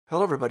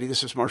Hello, everybody.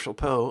 This is Marshall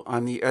Poe.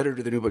 I'm the editor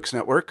of the New Books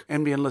Network.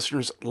 NBN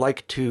listeners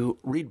like to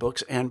read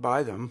books and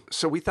buy them.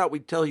 So we thought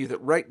we'd tell you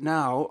that right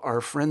now, our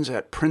friends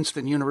at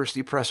Princeton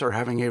University Press are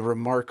having a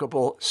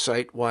remarkable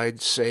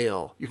site-wide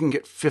sale. You can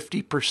get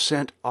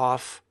 50%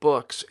 off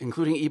books,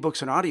 including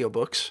ebooks and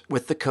audiobooks,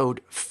 with the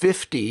code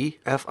 50,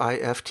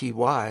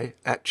 F-I-F-T-Y,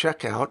 at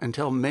checkout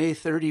until May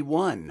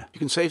 31. You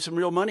can save some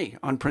real money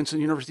on Princeton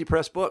University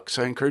Press books.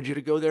 I encourage you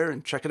to go there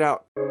and check it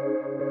out.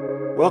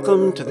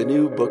 Welcome to the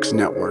New Books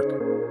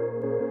Network.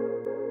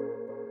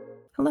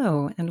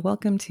 Hello, and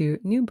welcome to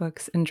New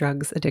Books in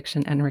Drugs,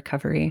 Addiction, and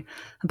Recovery,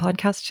 a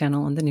podcast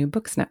channel on the New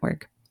Books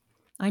Network.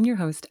 I'm your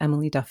host,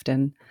 Emily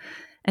Dufton,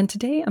 and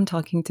today I'm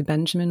talking to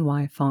Benjamin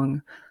Y.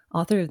 Fong,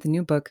 author of the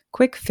new book,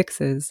 Quick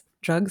Fixes,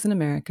 Drugs in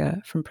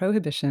America, From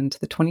Prohibition to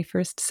the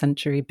 21st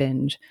Century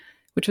Binge,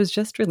 which was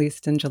just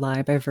released in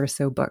July by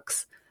Verso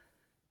Books.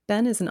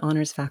 Ben is an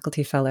honors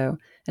faculty fellow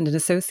and an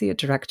associate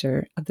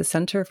director of the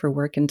Center for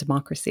Work and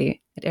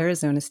Democracy at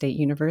Arizona State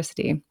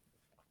University,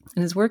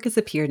 and his work has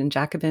appeared in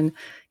Jacobin,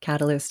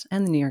 Catalyst,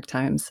 and the New York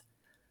Times.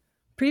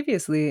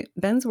 Previously,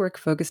 Ben's work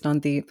focused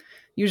on the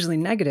usually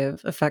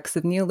negative effects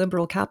of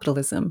neoliberal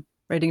capitalism,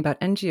 writing about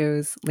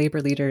NGOs,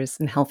 labor leaders,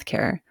 and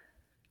healthcare.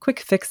 Quick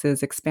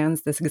Fixes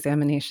expands this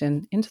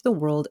examination into the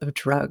world of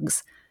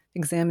drugs,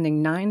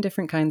 examining 9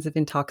 different kinds of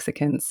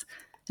intoxicants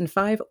and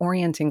 5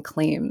 orienting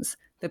claims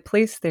that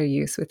place their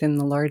use within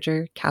the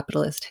larger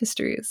capitalist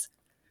histories.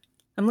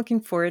 I'm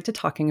looking forward to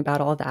talking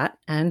about all that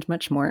and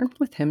much more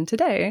with him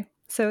today.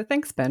 So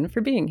thanks, Ben, for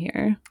being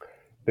here.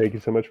 Thank you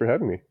so much for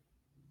having me.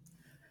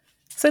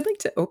 So I'd like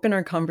to open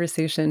our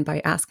conversation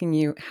by asking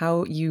you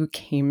how you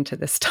came to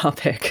this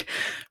topic.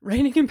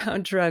 Writing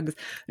about drugs,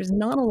 there's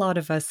not a lot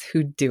of us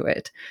who do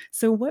it.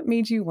 So what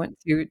made you want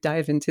to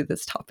dive into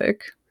this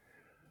topic?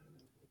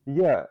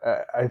 Yeah,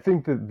 I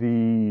think that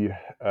the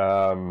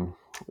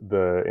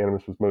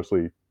animus was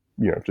mostly,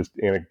 just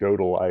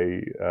anecdotal.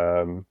 I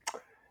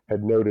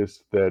had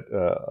noticed that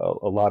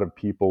a lot of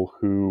people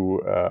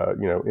who,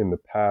 in the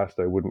past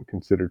I wouldn't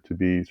consider to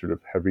be sort of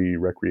heavy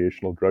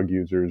recreational drug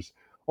users,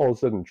 all of a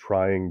sudden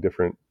trying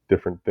different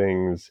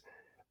things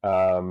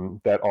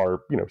that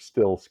are,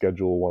 still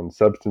Schedule 1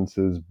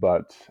 substances,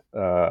 but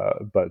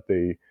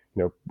they,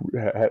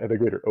 had a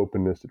greater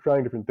openness to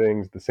trying different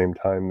things at the same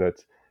time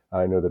that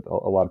I know that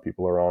a lot of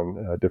people are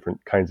on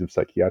different kinds of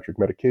psychiatric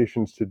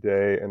medications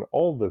today, and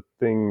all the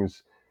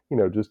things,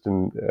 just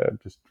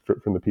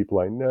from the people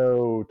I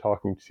know,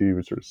 talking to,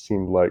 it sort of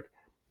seemed like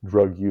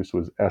drug use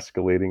was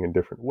escalating in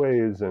different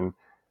ways. And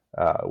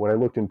when I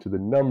looked into the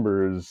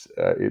numbers,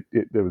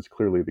 it was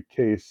clearly the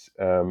case.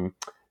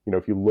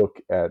 If you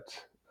look at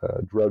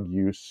drug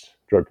use,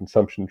 drug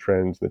consumption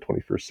trends in the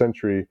 21st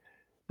century,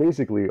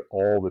 basically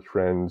all the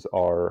trends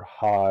are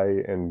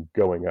high and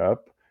going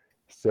up.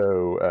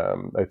 So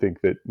I think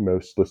that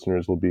most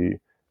listeners will be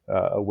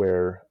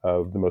aware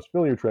of the most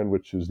familiar trend,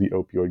 which is the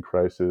opioid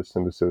crisis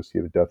and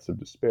associated deaths of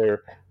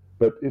despair.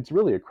 But it's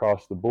really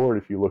across the board.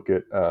 If you look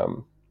at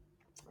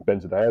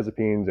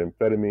benzodiazepines,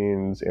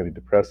 amphetamines,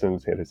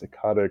 antidepressants,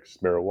 antipsychotics,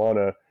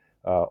 marijuana,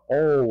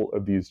 all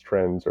of these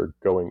trends are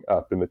going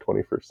up in the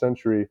 21st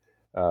century,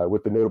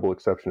 with the notable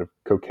exception of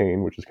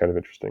cocaine, which is kind of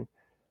interesting.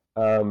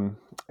 And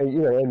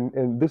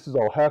this is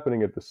all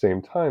happening at the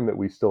same time that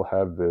we still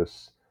have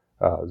this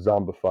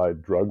zombified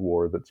drug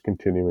war that's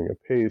continuing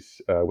apace,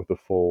 with a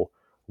full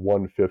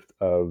 1/5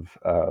 of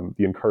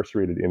the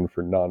incarcerated in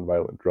for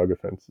nonviolent drug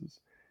offenses.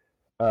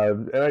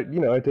 And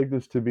I take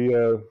this to be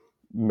a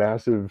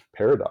massive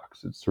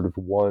paradox. It's sort of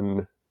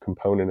one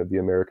component of the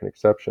American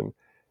exception,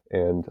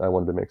 and I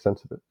wanted to make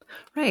sense of it.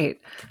 Right.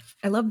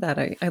 I love that.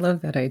 I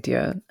love that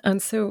idea. And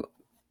so,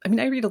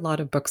 I read a lot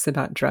of books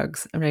about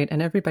drugs, right?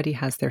 And everybody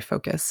has their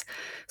focus.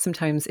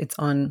 Sometimes it's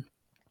on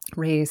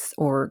race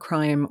or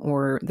crime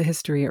or the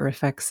history or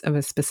effects of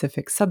a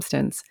specific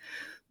substance.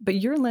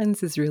 But your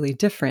lens is really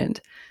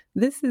different.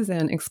 This is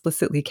an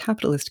explicitly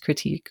capitalist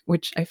critique,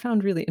 which I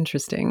found really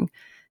interesting.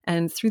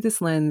 And through this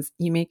lens,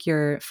 you make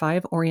your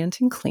 5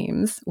 orienting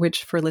claims,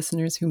 which for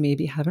listeners who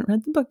maybe haven't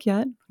read the book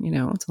yet,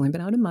 it's only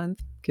been out a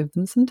month, give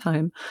them some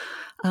time.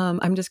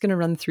 I'm just going to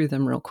run through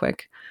them real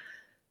quick.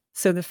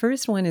 So the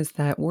first one is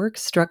that work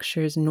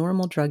structures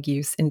normal drug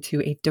use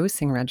into a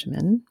dosing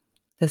regimen.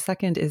 The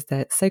second is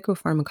that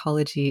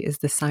psychopharmacology is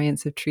the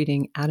science of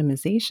treating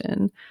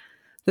atomization.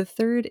 The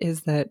third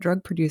is that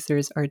drug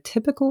producers are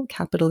typical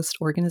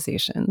capitalist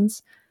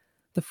organizations.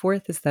 The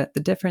fourth is that the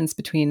difference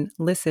between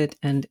licit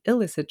and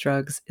illicit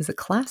drugs is a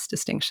class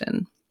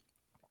distinction.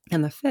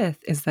 And the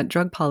fifth is that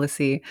drug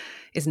policy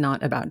is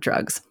not about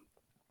drugs.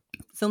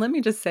 So let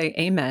me just say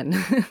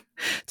amen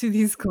to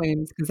these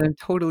claims, because I'm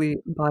totally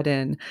bought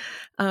in.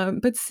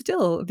 But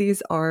still,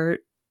 these are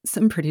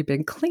some pretty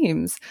big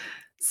claims.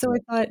 So I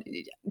thought,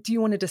 do you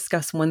want to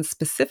discuss one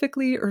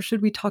specifically, or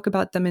should we talk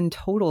about them in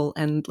total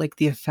and like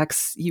the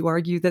effects you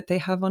argue that they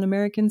have on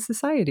American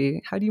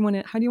society? How do you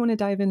want to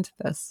dive into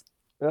this?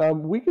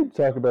 We could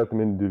talk about them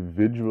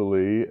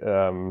individually.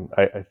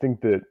 I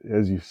think that,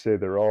 as you say,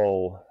 they're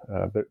all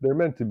they're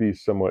meant to be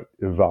somewhat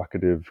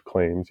evocative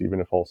claims, even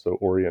if also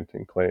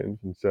orienting claims,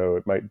 and so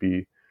it might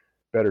be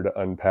better to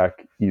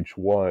unpack each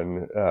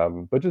one.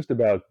 But just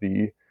about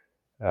the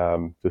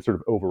sort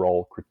of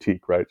overall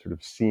critique, right? Sort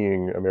of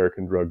seeing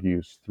American drug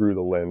use through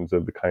the lens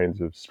of the kinds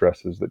of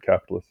stresses that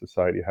capitalist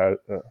society has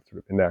sort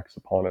of enacts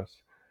upon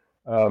us.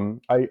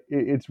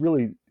 It's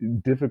really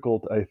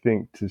difficult, I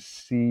think, to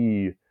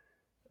see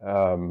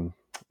um,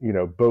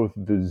 both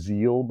the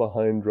zeal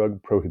behind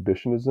drug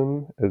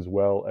prohibitionism as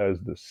well as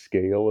the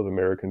scale of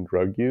American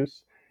drug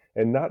use,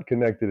 and not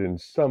connected in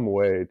some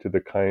way to the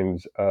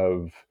kinds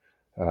of,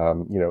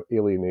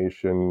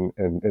 alienation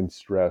and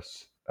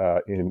stress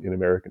in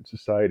American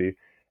society.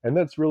 And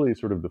that's really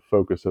sort of the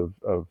focus of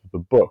the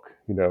book.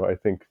 I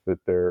think that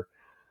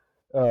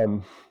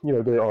um,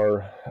 there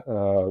are,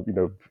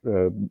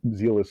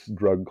 zealous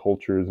drug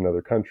cultures in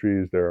other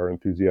countries. There are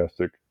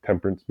enthusiastic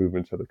temperance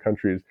movements in other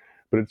countries.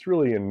 But it's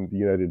really in the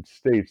United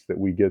States that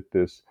we get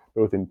this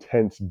both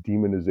intense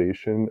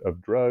demonization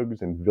of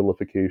drugs and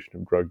vilification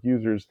of drug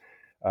users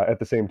at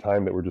the same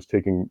time that we're just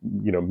taking,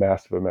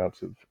 massive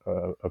amounts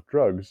of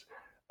drugs.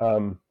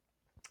 Um,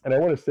 and I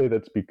want to say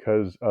that's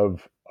because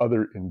of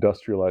other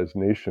industrialized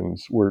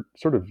nations. We're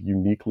sort of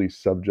uniquely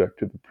subject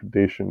to the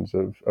predations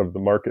of the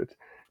market.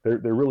 There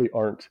really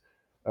aren't,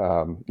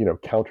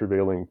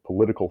 countervailing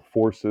political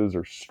forces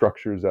or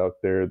structures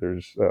out there.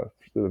 There's a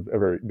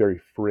very,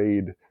 very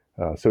frayed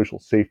social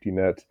safety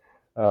net.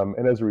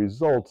 And as a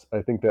result,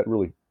 I think that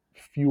really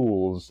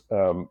fuels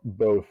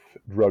both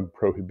drug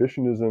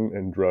prohibitionism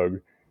and drug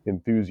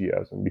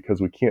enthusiasm,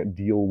 because we can't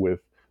deal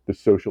with the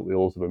social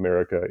ills of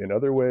America in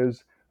other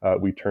ways.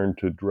 We turn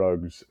to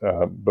drugs,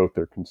 both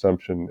their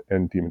consumption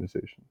and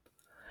demonization.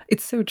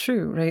 It's so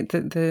true, right?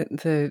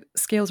 The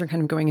scales are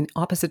kind of going in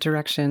opposite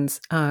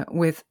directions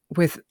with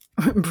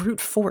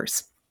brute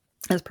force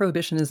as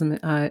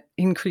prohibitionism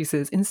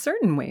increases in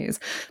certain ways,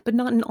 but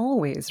not in all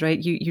ways, right?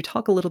 You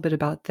talk a little bit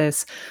about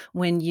this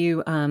when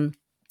you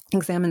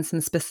examine some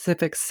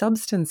specific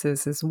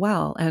substances as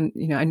well. And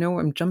I know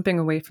I'm jumping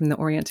away from the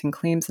orienting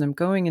claims and I'm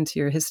going into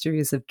your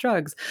histories of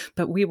drugs,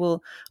 but we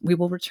will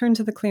return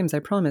to the claims, I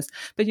promise.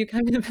 But you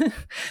kind of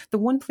the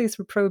one place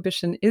where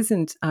prohibition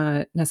isn't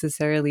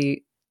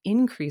necessarily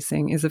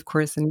increasing is, of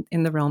course,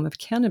 in the realm of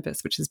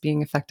cannabis, which is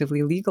being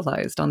effectively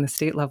legalized on the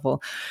state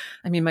level.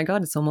 I mean, my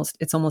God, it's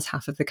almost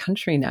half of the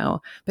country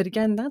now. But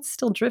again, that's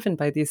still driven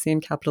by these same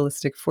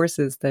capitalistic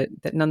forces that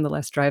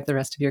nonetheless drive the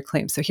rest of your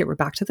claims. So here we're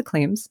back to the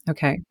claims.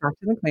 Okay, back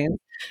to the claims.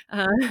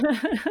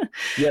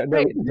 Yeah, no,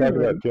 Right. we can talk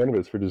about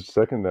cannabis for just a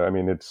second, though. I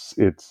mean,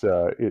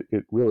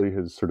 it really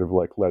has sort of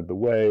like led the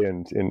way,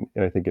 and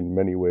I think in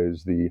many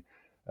ways the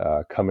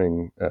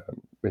coming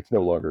it's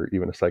no longer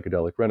even a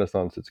psychedelic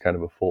renaissance. It's kind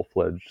of a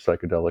full-fledged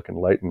psychedelic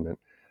enlightenment.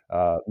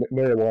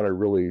 Marijuana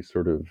really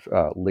sort of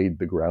laid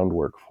the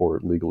groundwork for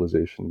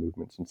legalization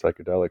movements in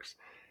psychedelics,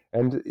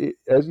 and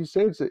as you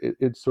say,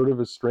 it's sort of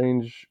a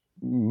strange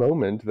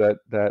moment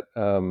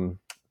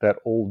that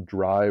old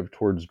drive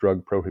towards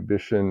drug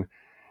prohibition.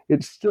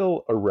 It's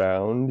still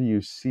around.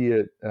 You see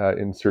it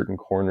in certain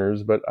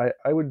corners, but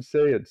I would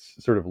say it's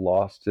sort of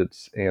lost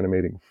its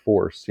animating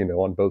force,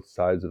 on both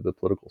sides of the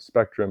political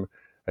spectrum.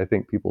 I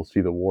think people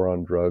see the war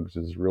on drugs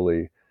as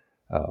really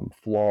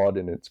flawed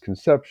in its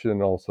conception,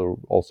 and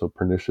also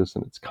pernicious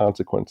in its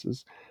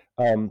consequences.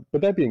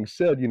 But that being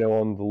said,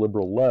 on the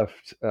liberal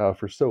left,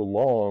 for so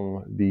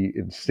long, the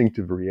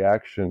instinctive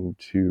reaction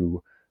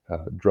to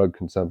drug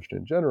consumption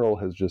in general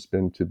has just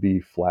been to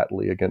be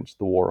flatly against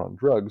the war on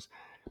drugs.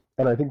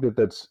 And I think that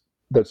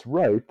that's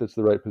right. That's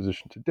the right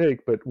position to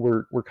take. But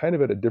we're kind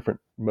of at a different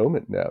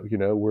moment now.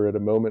 We're at a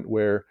moment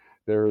where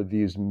there are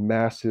these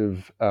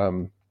massive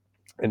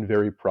and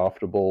very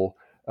profitable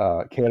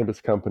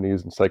cannabis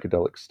companies and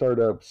psychedelic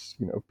startups.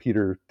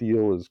 Peter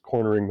Thiel is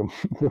cornering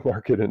the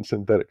market in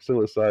synthetic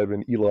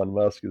psilocybin. Elon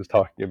Musk is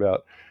talking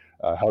about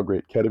how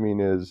great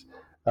ketamine is.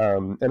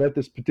 And at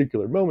this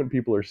particular moment,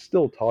 people are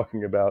still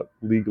talking about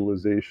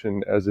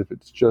legalization as if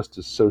it's just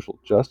a social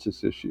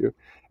justice issue,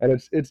 and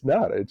it's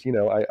not. It's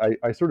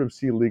I sort of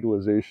see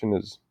legalization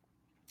as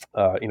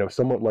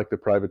somewhat like the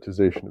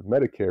privatization of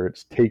Medicare.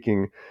 It's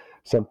taking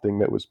something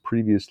that was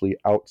previously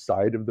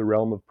outside of the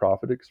realm of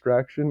profit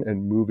extraction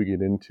and moving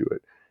it into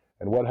it.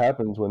 And what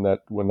happens when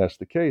that's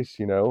the case?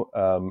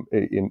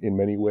 In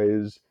many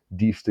ways,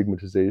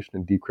 destigmatization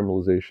and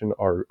decriminalization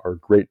are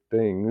great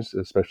things,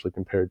 especially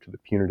compared to the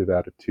punitive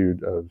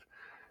attitude of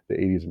the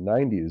 80s and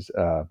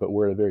 90s. But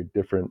we're at a very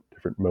different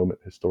moment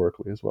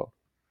historically as well.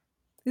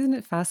 Isn't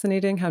it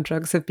fascinating how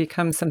drugs have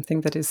become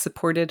something that is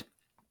supported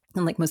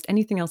And like most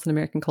anything else in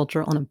American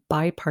culture on a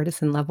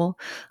bipartisan level,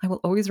 I will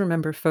always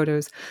remember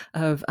photos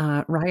of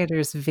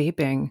rioters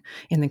vaping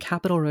in the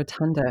Capitol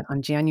Rotunda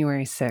on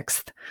January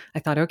 6th. I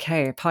thought,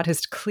 okay, pot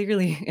is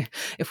clearly,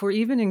 if we're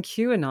even in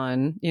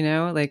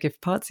QAnon, like if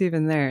pot's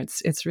even there,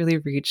 it's really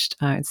reached,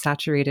 it's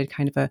saturated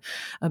kind of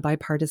a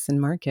bipartisan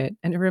market.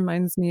 And it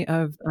reminds me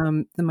of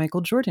the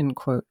Michael Jordan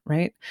quote,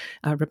 right?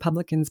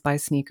 Republicans buy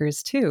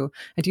sneakers too.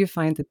 I do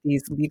find that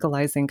these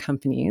legalizing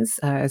companies,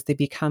 as they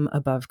become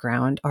above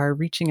ground, are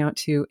reaching out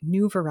to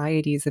new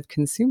varieties of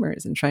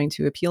consumers and trying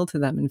to appeal to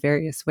them in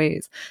various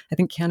ways. I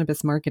think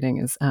cannabis marketing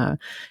is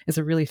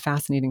a really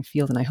fascinating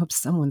field, and I hope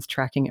someone's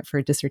tracking it for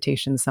a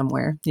dissertation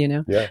somewhere.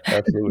 Yeah,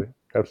 absolutely,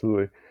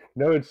 absolutely.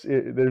 No,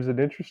 there's an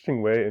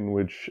interesting way in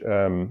which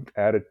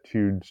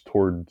attitudes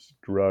towards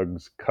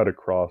drugs cut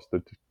across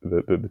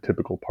the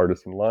typical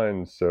partisan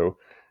lines. So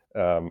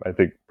I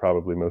think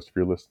probably most of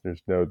your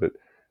listeners know that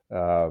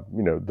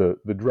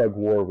the drug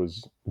war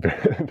was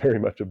very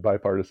much a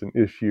bipartisan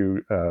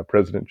issue.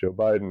 President Joe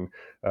Biden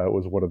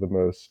was one of the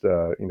most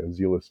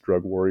zealous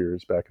drug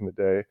warriors back in the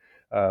day,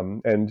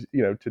 and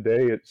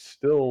today it's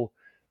still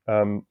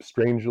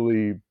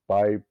strangely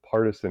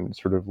bipartisan,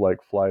 sort of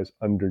like flies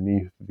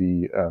underneath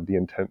the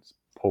intense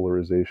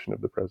polarization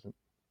of the present.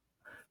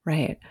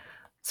 Right.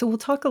 So we'll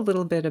talk a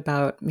little bit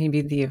about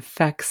maybe the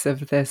effects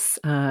of this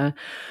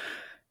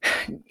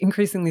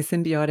increasingly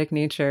symbiotic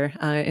nature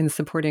in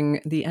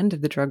supporting the end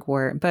of the drug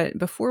war. But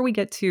before we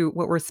get to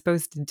what we're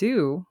supposed to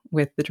do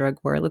with the drug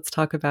war, let's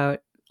talk about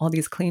all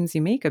these claims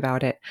you make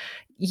about it.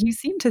 You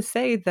seem to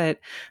say that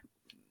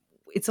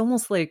it's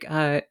almost like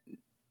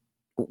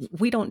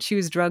we don't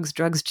choose drugs,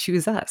 drugs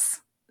choose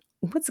us.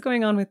 What's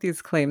going on with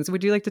these claims?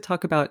 Would you like to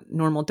talk about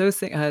normal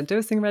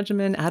dosing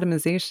regimen,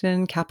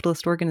 atomization,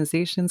 capitalist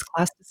organizations,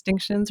 class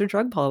distinctions, or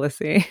drug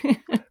policy?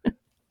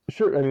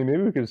 Sure. I mean,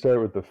 maybe we could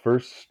start with the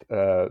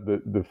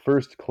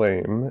first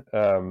claim,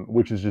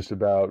 which is just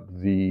about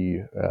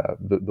the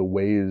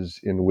ways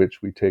in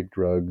which we take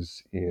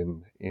drugs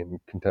in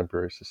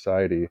contemporary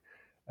society,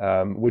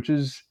 which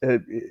is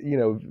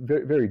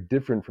very very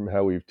different from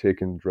how we've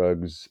taken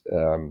drugs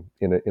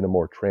in a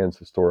more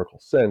trans-historical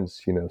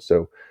sense.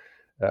 So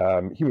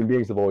human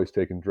beings have always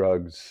taken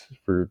drugs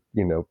for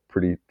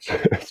pretty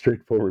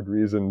straightforward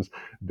reasons.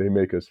 They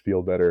make us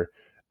feel better.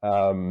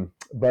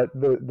 But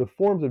the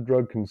forms of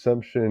drug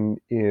consumption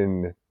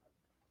in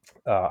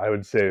I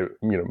would say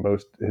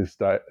most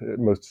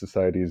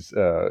societies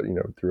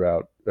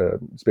throughout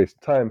space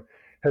and time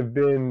have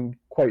been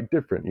quite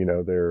different.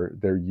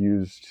 They're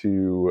used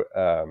to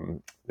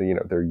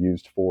they're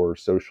used for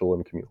social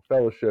and communal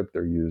fellowship.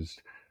 They're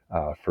used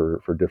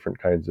for different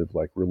kinds of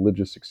like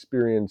religious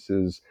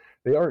experiences.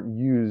 They aren't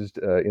used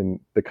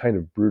in the kind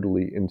of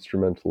brutally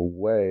instrumental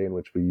way in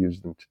which we use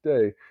them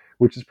today,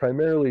 which is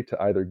primarily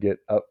to either get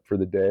up for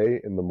the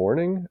day in the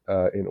morning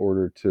in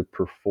order to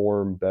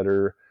perform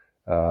better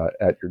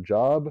at your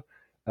job,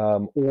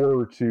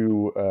 or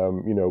to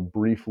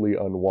briefly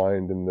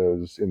unwind in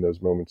those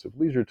moments of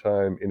leisure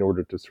time in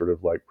order to sort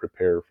of like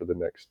prepare for the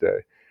next day.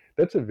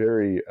 That's a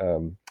very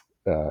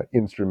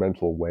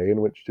instrumental way in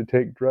which to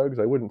take drugs.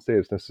 I wouldn't say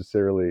it's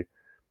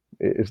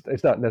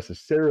not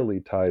necessarily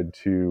tied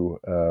to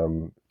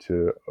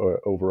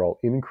overall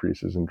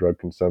increases in drug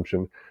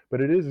consumption,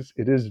 but it is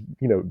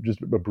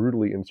just a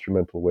brutally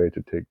instrumental way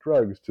to take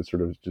drugs, to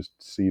sort of just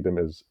see them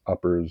as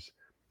uppers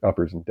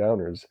and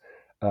downers.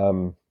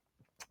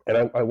 And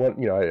I want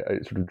I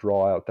sort of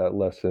draw out that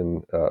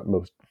lesson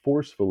most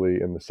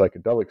forcefully in the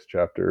psychedelics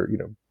chapter.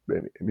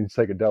 I mean,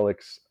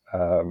 psychedelics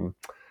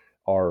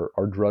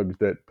are drugs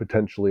that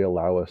potentially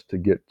allow us to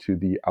get to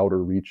the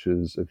outer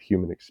reaches of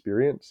human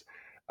experience.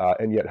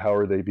 And yet, how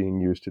are they being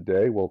used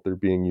today? Well, they're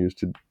being used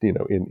to,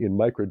 in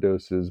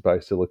microdoses by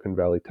Silicon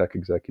Valley tech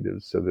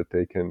executives so that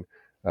they can,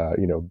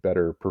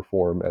 better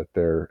perform at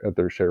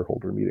their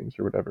shareholder meetings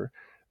or whatever.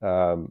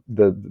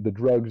 The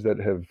drugs that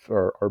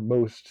are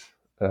most,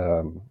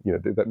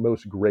 that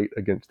most grate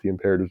against the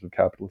imperatives of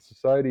capitalist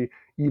society,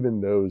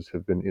 even those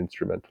have been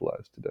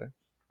instrumentalized today.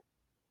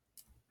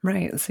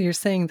 Right. So you're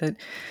saying that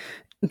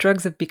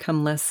drugs have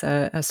become less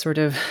a sort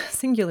of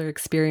singular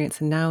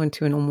experience and now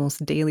into an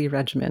almost daily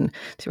regimen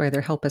to either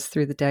help us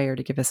through the day or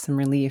to give us some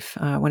relief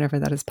whenever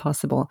that is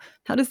possible.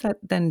 How does that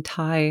then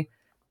tie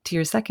to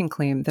your second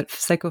claim that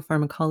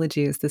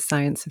psychopharmacology is the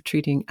science of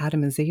treating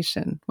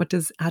atomization? What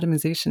does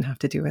atomization have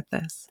to do with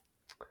this?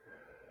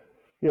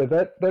 Yeah,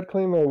 that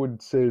claim I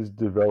would say is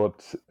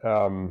developed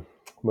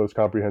most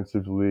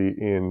comprehensively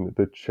in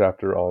the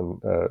chapter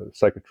on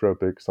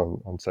psychotropics,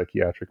 on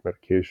psychiatric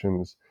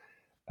medications.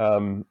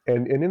 And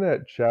in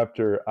that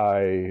chapter,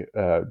 I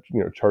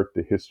chart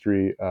the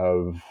history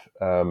of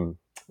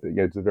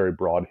it's a very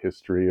broad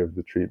history of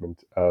the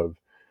treatment of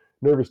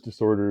nervous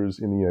disorders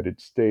in the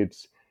United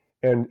States.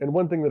 And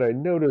one thing that I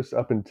noticed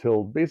up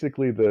until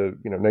basically the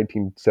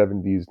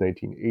 1970s,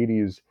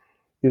 1980s,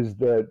 is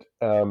that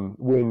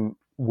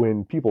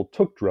when people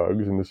took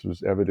drugs, and this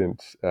was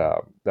evident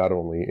not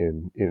only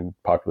in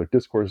popular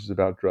discourses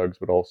about drugs,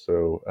 but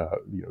also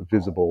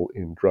visible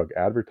in drug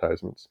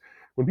advertisements,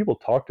 when people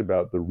talked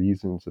about the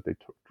reasons that they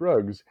took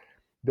drugs,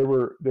 there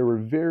were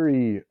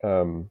very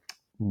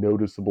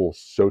noticeable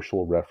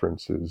social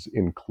references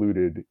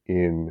included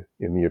in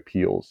the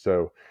appeals.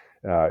 So,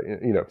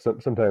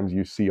 sometimes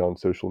you see on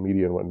social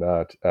media and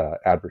whatnot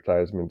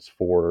advertisements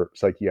for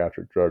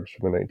psychiatric drugs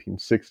from the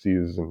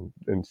 1960s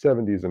and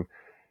 70s, and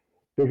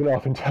they can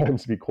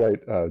oftentimes be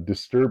quite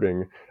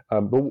disturbing.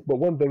 But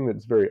one thing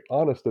that's very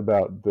honest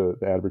about the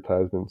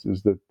advertisements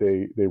is that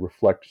they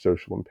reflect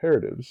social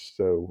imperatives.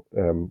 So,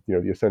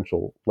 the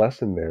essential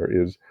lesson there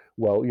is,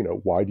 well,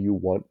 why do you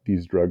want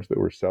these drugs that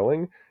we're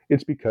selling?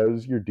 It's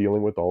because you're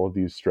dealing with all of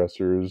these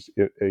stressors,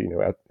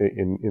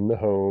 in the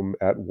home,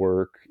 at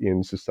work,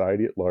 in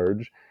society at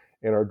large,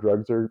 and our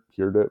drugs are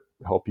here to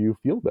help you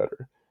feel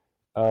better.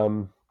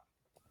 Um,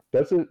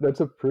 that's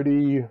a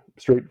pretty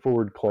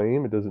straightforward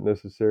claim. It doesn't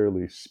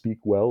necessarily speak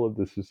well of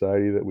the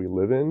society that we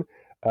live in,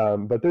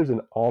 but there's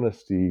an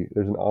honesty.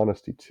 There's an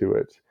honesty to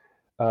it.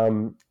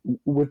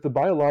 With the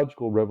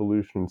biological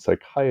revolution in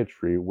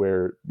psychiatry,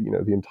 where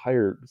the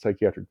entire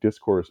psychiatric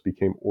discourse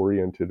became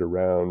oriented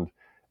around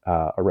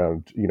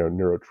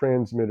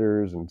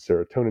neurotransmitters and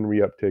serotonin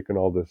reuptake and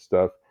all this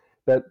stuff,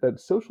 that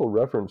social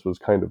reference was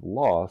kind of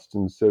lost.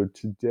 And so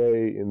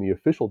today, in the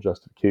official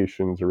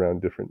justifications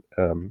around different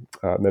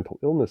mental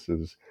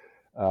illnesses,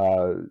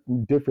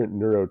 different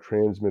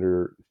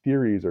neurotransmitter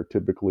theories are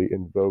typically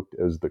invoked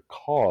as the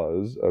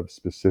cause of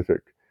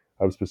specific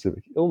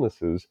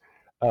illnesses.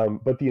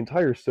 But the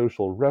entire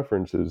social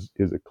reference is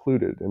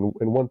occluded. And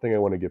one thing I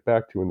want to get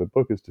back to in the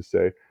book is to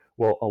say,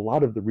 well, a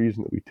lot of the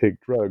reason that we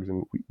take drugs,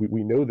 and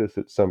we know this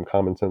at some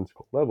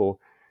commonsensical level,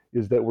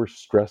 is that we're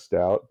stressed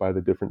out by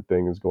the different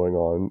things going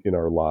on in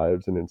our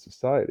lives and in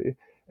society.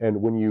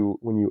 And when you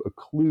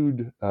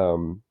occlude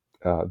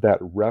that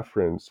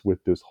reference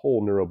with this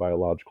whole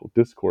neurobiological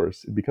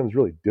discourse, it becomes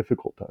really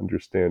difficult to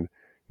understand,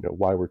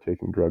 why we're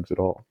taking drugs at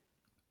all.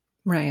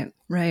 Right,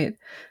 right.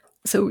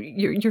 So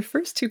your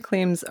first two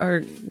claims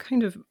are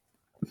kind of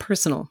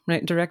personal,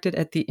 right? Directed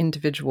at the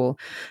individual,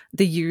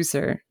 the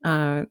user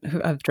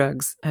of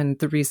drugs and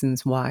the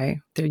reasons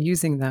why they're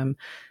using them.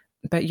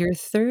 But your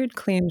third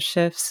claim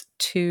shifts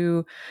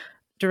to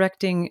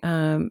directing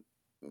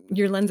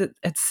your lens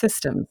at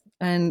systems,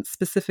 and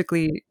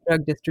specifically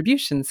drug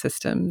distribution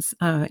systems.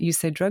 You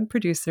say drug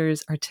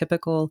producers are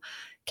typical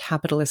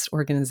capitalist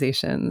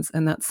organizations,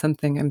 and that's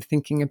something I'm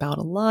thinking about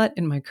a lot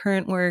in my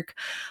current work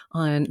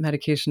on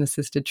medication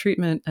assisted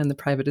treatment and the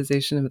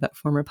privatization of that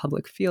former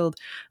public field.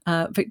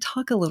 But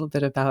talk a little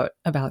bit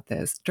about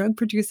this. Drug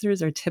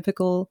producers are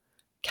typical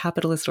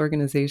capitalist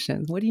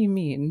organizations. What do you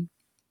mean?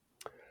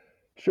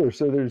 Sure.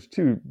 So there's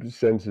two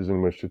senses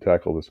in which to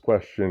tackle this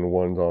question.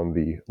 One's on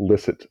the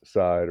licit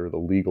side or the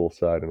legal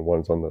side, and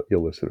one's on the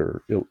illicit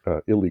or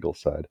illegal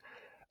side.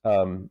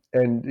 And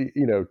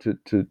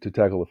to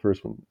tackle the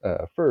first one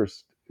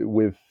first,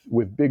 with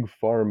big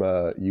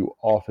pharma, you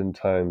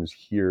oftentimes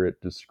hear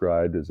it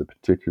described as a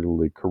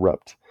particularly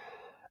corrupt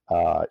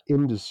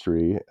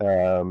industry,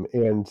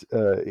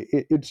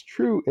 it's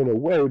true in a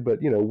way. But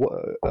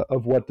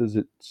of what does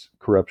its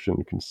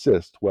corruption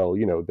consist? Well,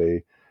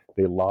 they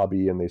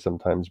lobby and they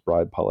sometimes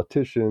bribe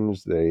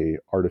politicians. They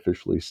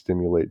artificially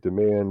stimulate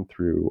demand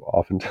through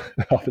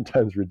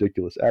oftentimes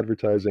ridiculous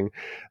advertising.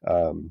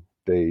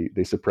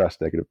 They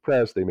suppress negative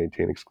press. They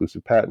maintain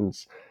exclusive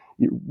patents.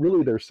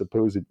 Really, their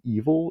supposed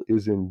evil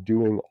is in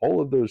doing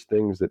all of those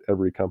things that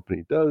every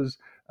company does,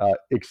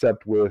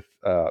 except with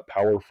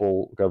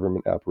powerful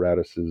government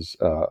apparatuses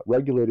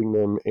regulating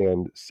them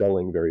and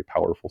selling very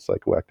powerful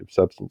psychoactive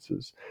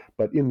substances.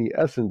 But in the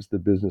essence, the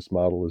business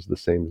model is the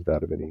same as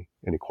that of any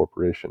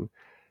corporation.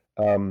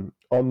 On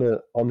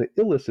the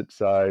illicit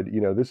side,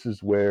 this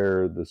is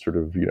where the sort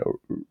of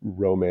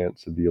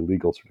romance of the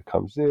illegal sort of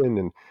comes in,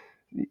 and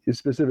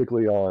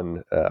specifically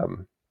on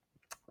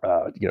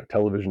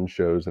television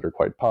shows that are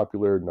quite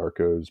popular,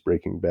 Narcos,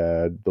 Breaking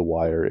Bad, The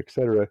Wire,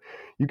 etc.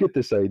 You get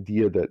this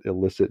idea that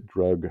illicit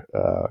drug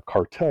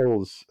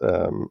cartels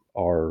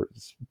are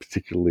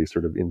particularly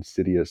sort of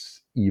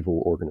insidious,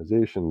 evil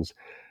organizations.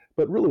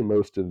 But really,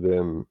 most of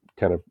them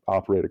kind of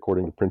operate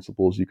according to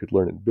principles you could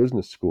learn in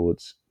business school.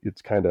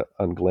 It's kind of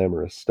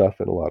unglamorous stuff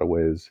in a lot of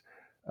ways.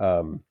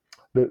 The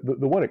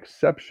one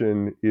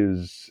exception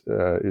is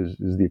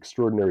the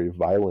extraordinary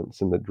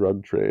violence in the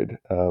drug trade.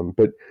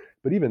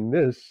 But even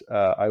this,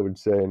 I would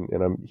say,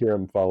 and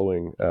I'm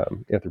following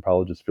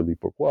anthropologist Philippe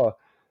Bourgois,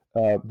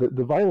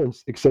 the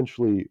violence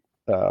essentially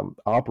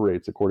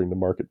operates according to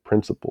market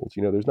principles.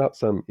 There's not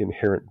some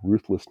inherent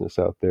ruthlessness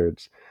out there.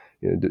 It's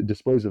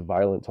displays of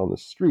violence on the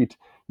street.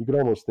 You could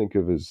almost think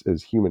of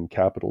as human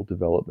capital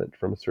development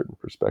from a certain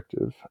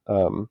perspective.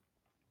 So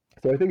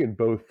I think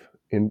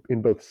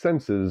in both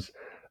senses,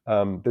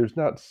 there's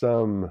not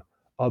some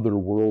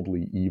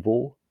otherworldly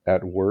evil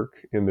at work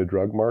in the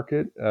drug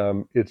market.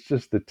 It's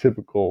just the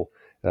typical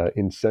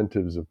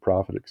incentives of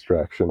profit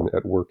extraction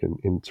at work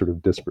in sort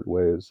of disparate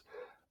ways.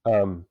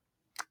 Um,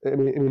 I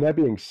mean, that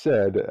being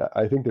said,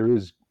 I think there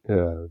is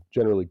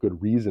generally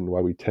good reason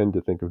why we tend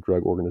to think of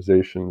drug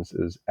organizations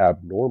as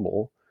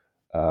abnormal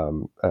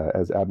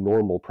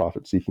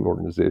profit-seeking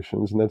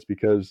organizations, and that's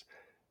because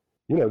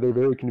they're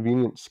very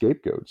convenient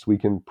scapegoats. We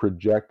can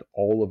project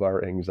all of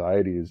our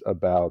anxieties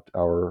about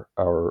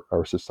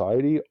our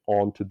society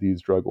onto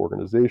these drug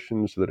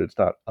organizations, so that it's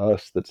not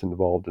us that's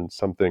involved in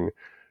something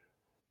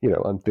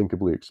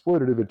unthinkably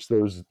exploitative. It's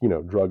those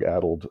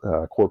drug-addled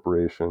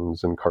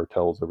corporations and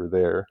cartels over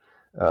there.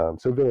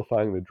 So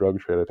vilifying the drug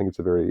trade, I think it's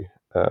a very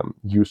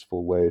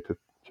useful way to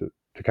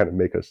kind of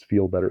make us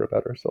feel better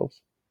about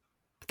ourselves.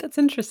 That's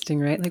interesting,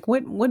 right? Like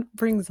what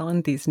brings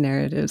on these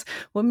narratives?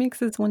 What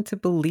makes us want to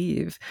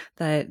believe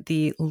that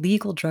the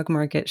legal drug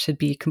market should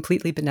be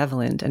completely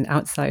benevolent and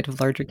outside of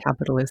larger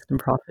capitalist and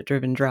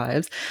profit-driven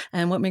drives?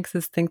 And what makes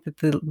us think that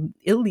the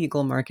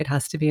illegal market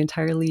has to be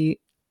entirely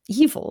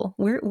evil?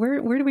 Where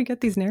do we get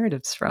these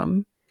narratives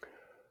from?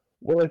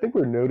 Well, I think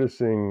we're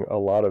noticing a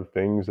lot of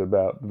things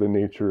about the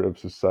nature of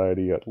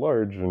society at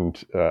large,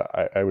 and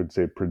I would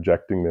say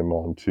projecting them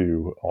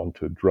onto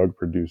drug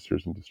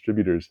producers and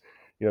distributors.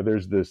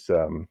 There's this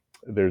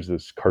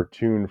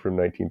cartoon from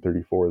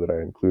 1934 that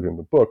I include in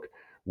the book,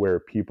 where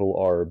people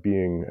are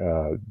being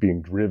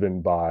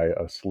driven by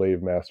a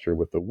slave master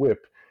with a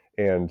whip,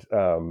 and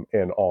on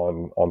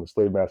the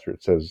slave master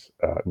it says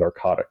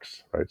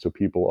narcotics, right? So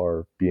people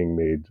are being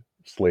made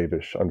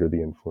slavish under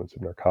the influence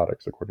of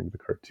narcotics, according to the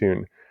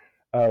cartoon.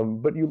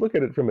 But you look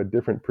at it from a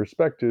different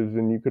perspective,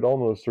 and you could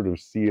almost sort of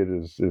see it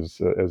as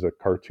a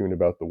cartoon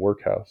about the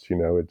workhouse.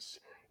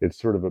 It's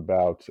sort of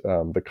about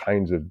the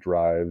kinds of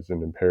drives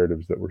and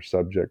imperatives that we're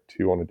subject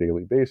to on a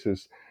daily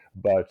basis,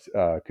 but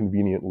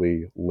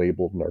conveniently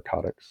labeled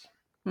narcotics.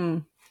 Hmm.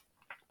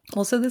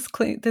 Well, so this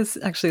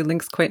actually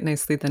links quite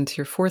nicely then to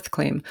your fourth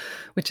claim,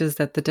 which is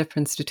that the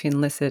difference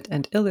between licit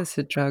and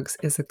illicit drugs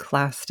is a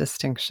class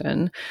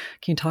distinction.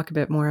 Can you talk a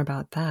bit more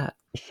about that?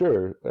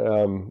 Sure.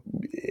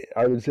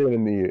 I would say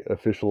in the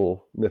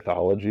official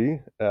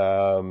mythology,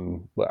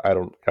 I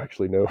don't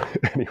actually know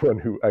anyone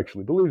who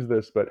actually believes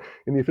this, but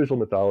in the official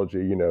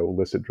mythology,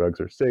 illicit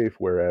drugs are safe,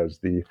 whereas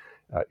the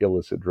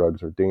illicit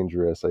drugs are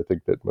dangerous. I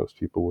think that most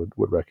people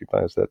would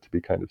recognize that to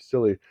be kind of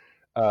silly.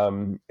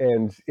 And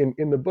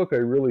in the book, I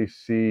really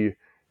see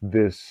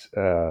this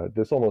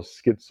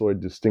almost schizoid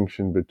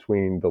distinction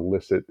between the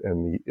licit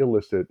and the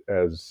illicit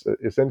as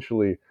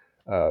essentially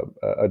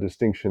a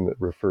distinction that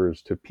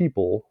refers to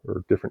people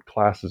or different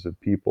classes of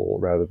people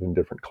rather than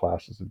different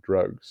classes of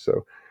drugs.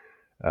 So,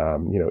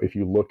 if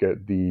you look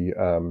at the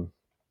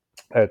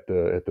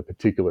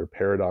particular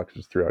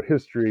paradoxes throughout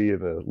history in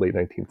the late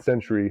 19th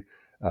century,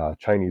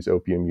 Chinese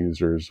opium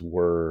users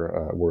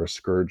were a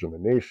scourge on the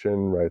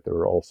nation. Right, there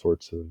were all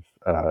sorts of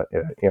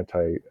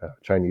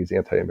Chinese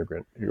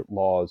anti-immigrant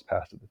laws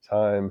passed at the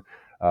time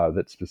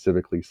that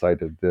specifically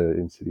cited the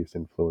insidious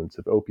influence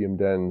of opium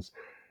dens.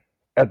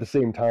 At the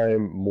same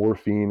time,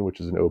 morphine,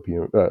 which is an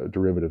opium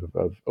derivative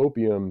of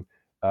opium,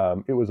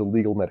 it was a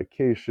legal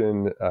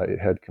medication. It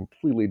had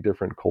completely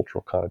different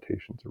cultural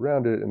connotations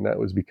around it, and that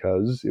was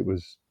because it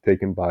was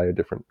taken by a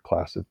different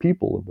class of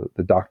people,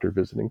 the doctor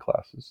visiting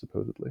classes,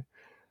 supposedly.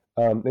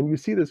 And you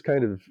see this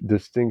kind of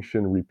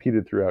distinction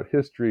repeated throughout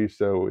history.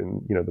 So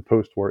in the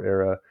post-war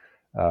era,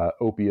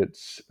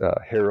 opiates,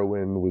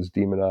 heroin was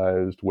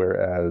demonized,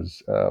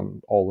 whereas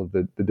all of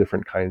the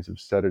different kinds of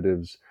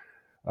sedatives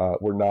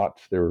were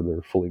not. They're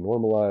fully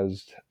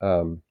normalized.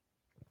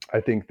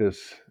 I think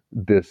this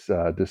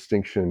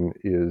distinction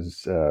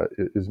is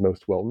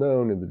most well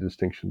known in the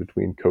distinction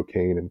between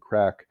cocaine and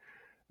crack.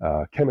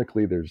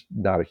 Chemically, there's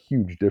not a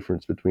huge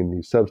difference between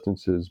these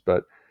substances,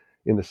 but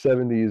in the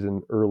 70s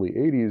and early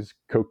 80s,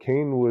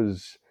 cocaine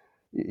was,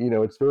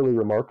 it's fairly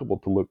remarkable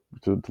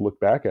to look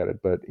back at it.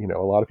 But a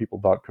lot of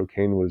people thought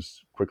cocaine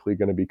was quickly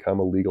going to become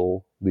a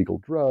legal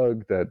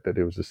drug, that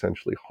it was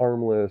essentially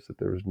harmless, that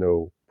there was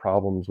no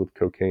problems with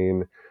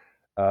cocaine.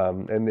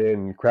 And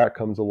then crack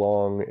comes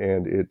along,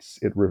 and it's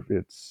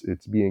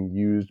being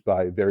used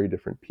by very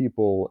different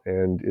people,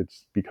 and it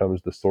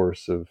becomes the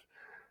source of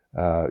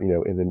an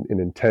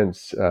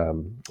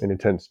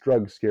intense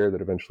drug scare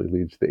that eventually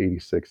leads to the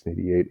 86 and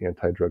 88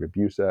 anti-drug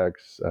abuse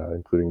acts,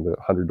 including the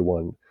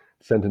 100-to-1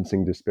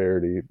 sentencing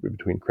disparity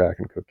between crack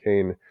and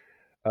cocaine.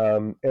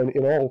 And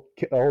in all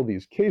of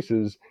these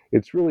cases,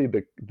 it's really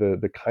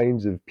the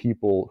kinds of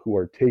people who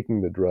are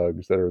taking the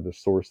drugs that are the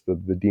source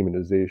of the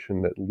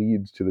demonization that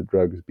leads to the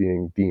drugs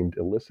being deemed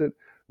illicit,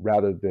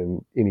 rather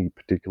than any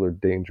particular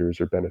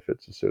dangers or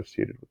benefits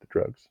associated with the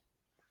drugs.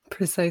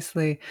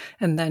 Precisely.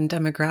 And then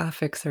market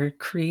demographics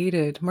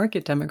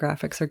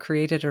are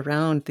created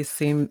around this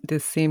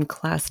same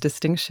class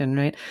distinction,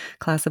 right?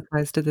 Class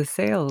applies to the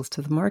sales,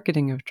 to the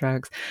marketing of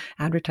drugs,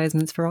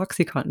 advertisements for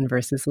Oxycontin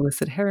versus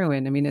illicit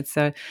heroin. I mean,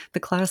 the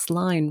class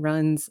line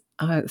runs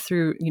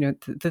through,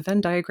 the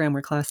Venn diagram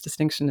where class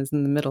distinction is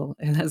in the middle.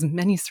 It has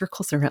many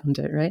circles around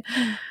it, right?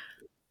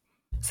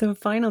 So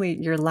finally,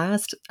 your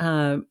last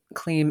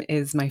claim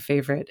is my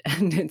favorite,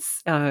 and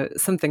it's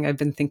something I've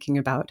been thinking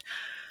about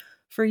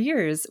for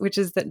years, which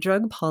is that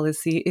drug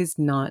policy is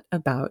not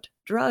about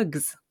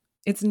drugs.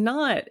 It's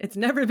not. It's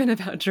never been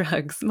about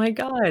drugs. My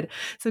God.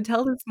 So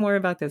tell us more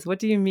about this. What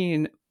do you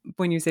mean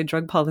when you say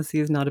drug policy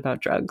is not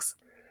about drugs?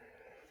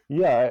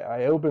 Yeah,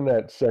 I opened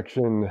that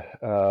section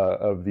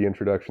of the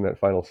introduction, that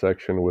final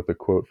section, with a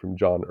quote from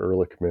John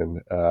Ehrlichman.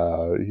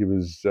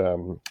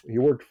 He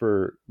worked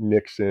for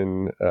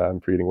Nixon. I'm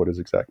forgetting what his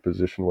exact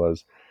position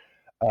was,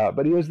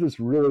 but he has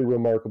this really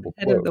remarkable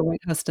Head of quote. the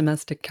White House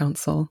Domestic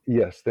Council.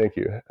 Yes, thank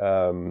you.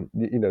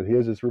 He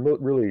has this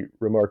really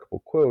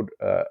remarkable quote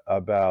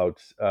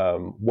about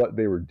what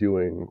they were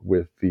doing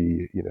with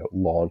the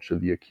launch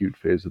of the acute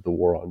phase of the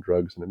war on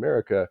drugs in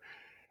America.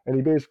 And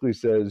he basically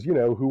says,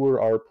 who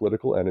were our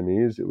political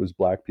enemies? It was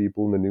black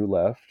people in the New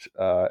Left,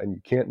 and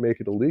you can't make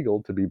it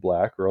illegal to be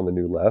black or on the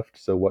New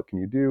Left. So what can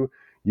you do?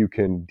 You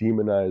can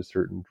demonize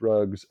certain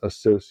drugs,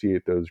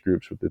 associate those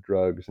groups with the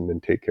drugs, and then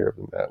take care of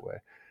them that way.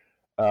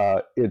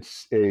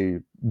 It's a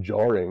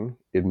jarring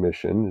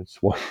admission.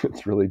 It's one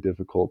that's really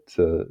difficult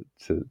to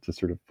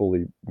sort of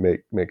fully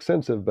make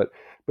sense of. But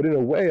in a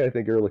way, I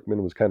think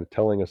Ehrlichman was kind of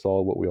telling us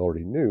all what we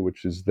already knew,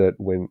 which is that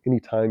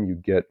anytime you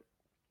get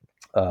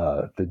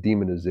the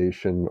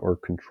demonization or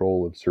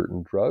control of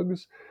certain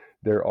drugs,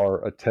 there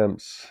are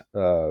attempts,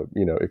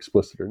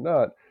 explicit or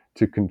not,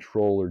 to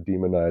control or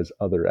demonize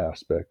other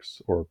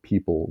aspects or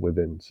people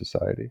within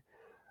society.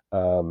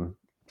 I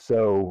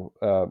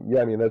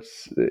mean,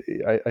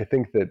 I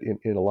think that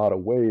in a lot of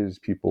ways,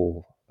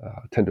 people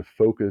tend to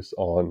focus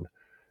on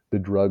the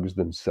drugs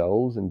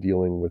themselves and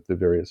dealing with the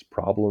various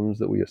problems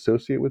that we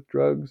associate with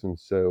drugs. And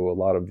so a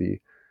lot of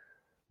the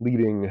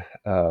leading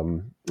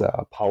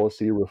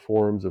policy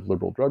reforms of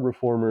liberal drug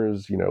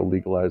reformers,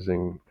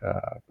 legalizing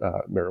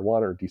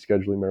marijuana or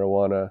descheduling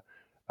marijuana,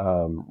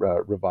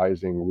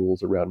 revising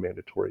rules around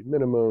mandatory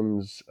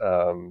minimums,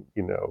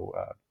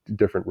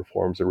 different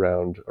reforms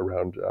around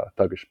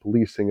thuggish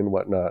policing and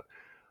whatnot.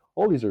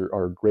 All these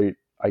are great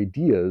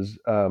ideas,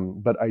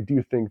 but I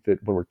do think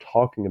that when we're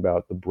talking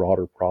about the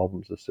broader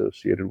problems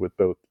associated with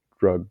both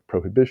drug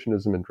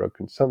prohibitionism and drug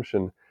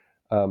consumption,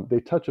 they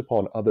touch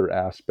upon other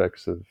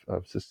aspects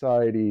of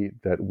society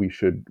that we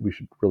should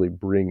really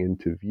bring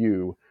into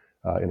view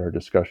in our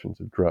discussions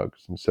of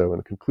drugs. And so in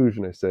the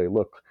conclusion, I say,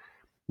 look,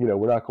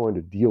 we're not going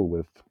to deal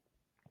with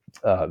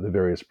the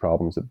various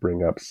problems that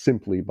bring up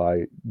simply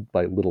by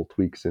little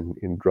tweaks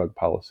in drug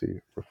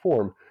policy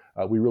reform.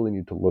 We really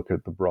need to look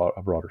at a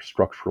broader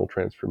structural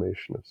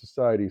transformation of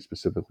society,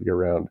 specifically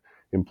around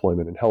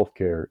employment and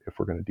healthcare, if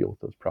we're going to deal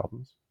with those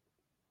problems.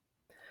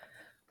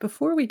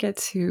 Before we get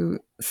to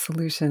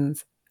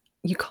solutions,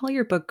 you call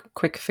your book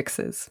Quick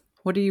Fixes.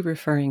 What are you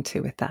referring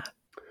to with that?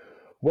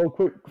 Well,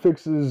 quick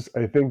fixes,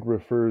 I think,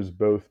 refers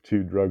both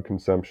to drug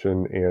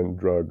consumption and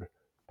drug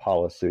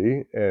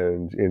policy,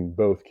 and in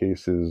both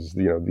cases,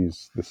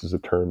 this is a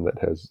term that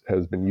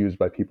has been used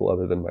by people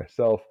other than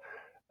myself.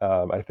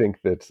 I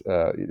think that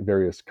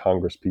various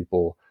Congress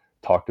people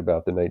talked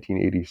about the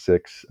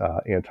 1986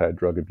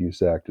 Anti-Drug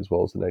Abuse Act as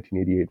well as the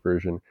 1988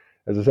 version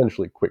as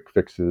essentially quick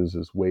fixes,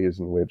 as ways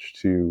in which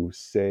to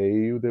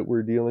say that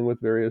we're dealing with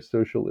various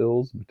social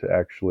ills, but to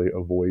actually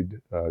avoid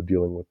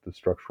dealing with the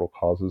structural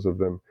causes of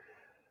them.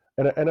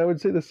 And I would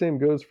say the same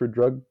goes for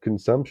drug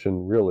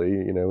consumption, really.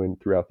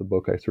 And throughout the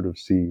book, I sort of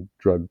see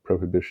drug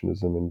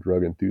prohibitionism and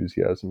drug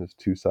enthusiasm as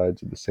two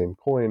sides of the same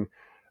coin.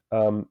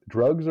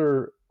 Drugs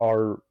are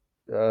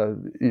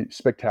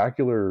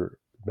spectacular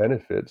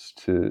benefits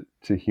to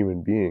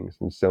human beings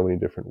in so many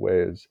different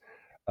ways,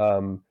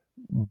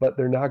 but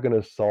they're not going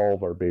to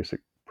solve our basic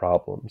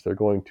problems. They're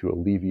going to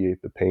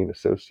alleviate the pain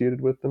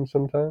associated with them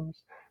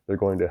sometimes. They're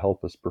going to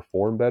help us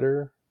perform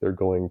better. They're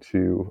going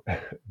to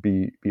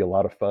be a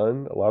lot of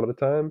fun a lot of the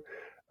time,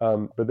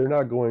 but they're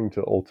not going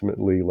to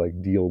ultimately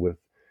deal with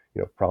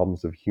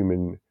problems of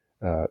human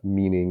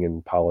meaning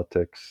and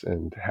politics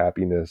and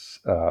happiness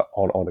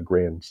on a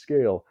grand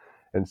scale.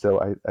 And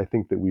so I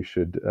think that we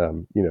should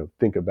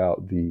think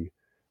about the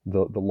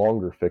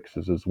longer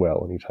fixes as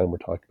well. Anytime we're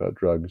talking about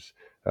drugs,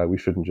 we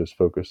shouldn't just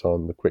focus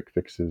on the quick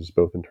fixes,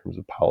 both in terms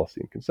of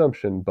policy and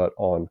consumption, but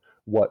on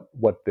what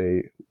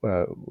they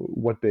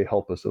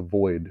help us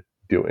avoid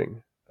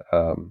doing.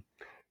 And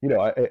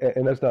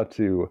that's not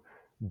to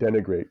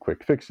denigrate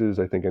quick fixes.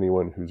 I think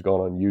anyone who's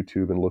gone on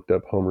YouTube and looked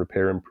up home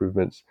repair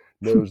improvements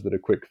knows that a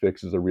quick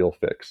fix is a real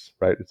fix,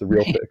 right? It's a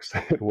real fix.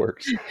 It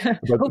works.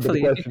 But the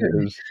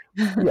question is,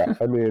 yeah,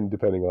 I mean,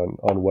 depending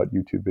on what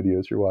YouTube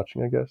videos you're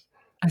watching, I guess.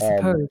 I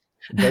suppose.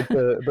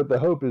 But the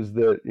hope is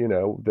that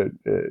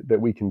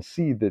that we can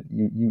see that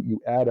you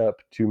add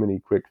up too many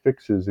quick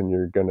fixes and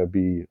you're going to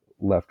be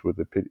left with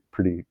a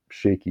pretty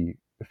shaky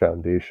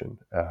foundation,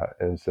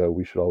 and so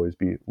we should always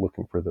be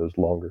looking for those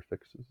longer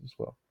fixes as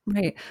well.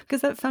 Right, because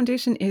that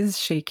foundation is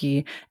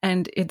shaky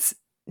and it's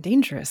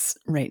dangerous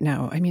right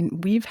now. I mean,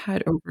 we've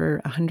had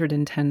over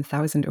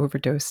 110,000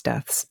 overdose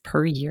deaths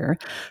per year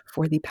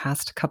for the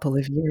past couple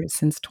of years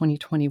since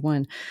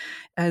 2021.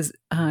 As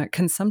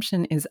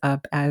consumption is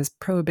up, as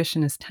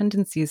prohibitionist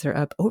tendencies are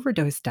up,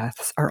 overdose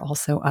deaths are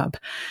also up.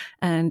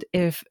 And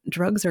if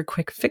drugs are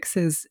quick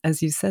fixes,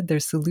 as you said, their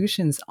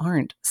solutions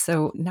aren't.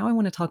 So now I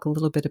want to talk a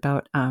little bit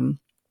about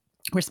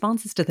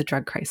responses to the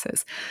drug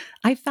crisis.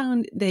 I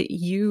found that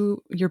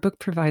your book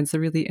provides a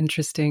really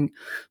interesting,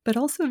 but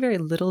also very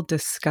little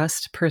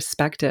discussed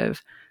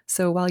perspective.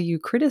 So while you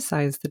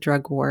criticize the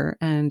drug war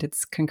and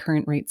its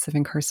concurrent rates of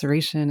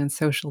incarceration and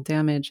social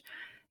damage,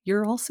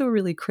 you're also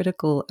really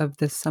critical of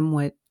the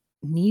somewhat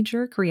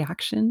knee-jerk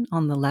reaction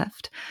on the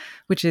left,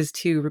 which is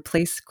to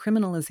replace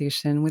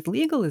criminalization with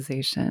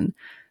legalization.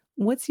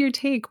 What's your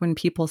take when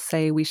people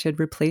say we should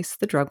replace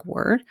the drug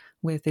war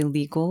with a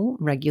legal,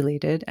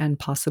 regulated, and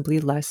possibly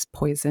less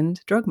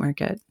poisoned drug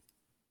market?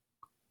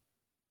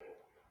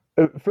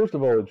 First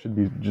of all, it should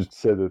be just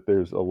said that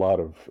there's a lot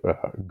of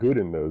good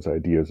in those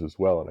ideas as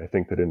well. And I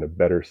think that in a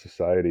better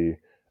society,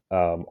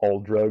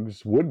 all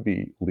drugs would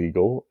be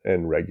legal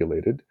and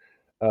regulated.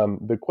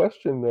 The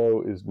question,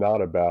 though, is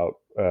not about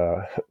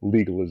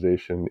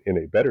legalization in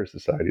a better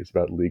society. It's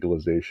about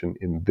legalization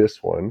in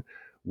this one,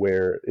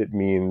 where it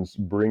means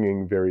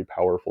bringing very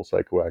powerful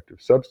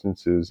psychoactive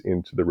substances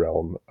into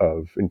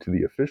into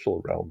the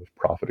official realm of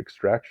profit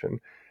extraction.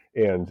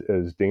 And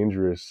as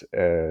dangerous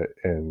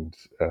and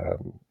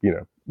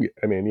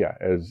I mean, yeah,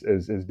 as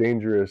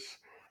dangerous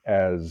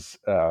as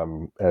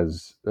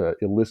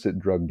illicit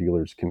drug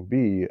dealers can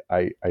be,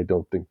 I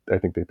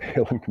think they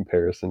pale in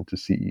comparison to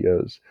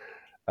CEOs.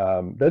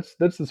 That's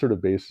the sort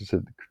of basis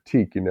of the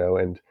critique,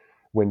 and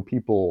when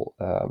people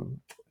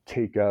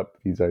take up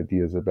these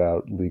ideas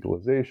about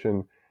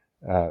legalization,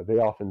 they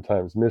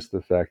oftentimes miss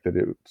the fact that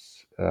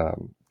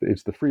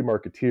it's the free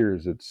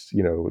marketeers, it's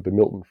the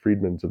Milton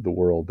Friedmans of the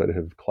world that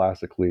have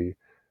classically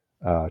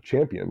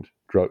championed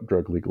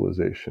drug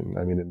legalization.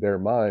 I mean, in their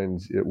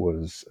minds, it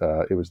was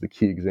the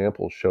key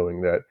example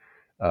showing that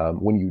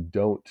when you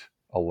don't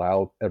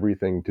allow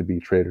everything to be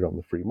traded on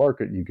the free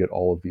market, you get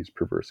all of these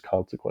perverse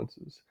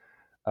consequences.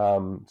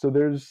 So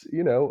there's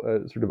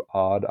a sort of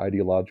odd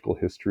ideological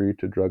history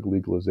to drug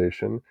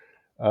legalization.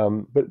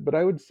 But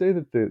I would say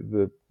that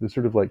the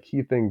sort of like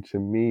key thing to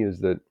me is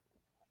that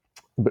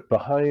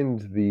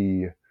behind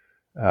the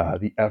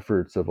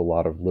efforts of a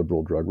lot of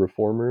liberal drug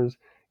reformers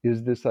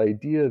is this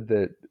idea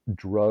that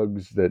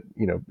drugs that,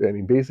 I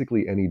mean,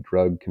 basically any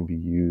drug can be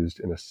used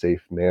in a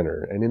safe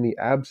manner. And in the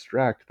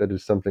abstract, that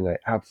is something I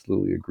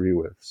absolutely agree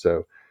with.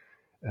 So,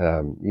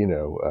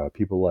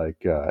 people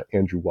like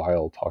Andrew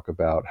Weil talk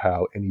about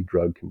how any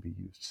drug can be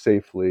used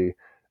safely.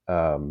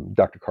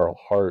 Dr. Carl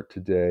Hart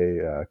today,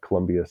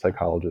 Columbia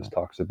psychologist,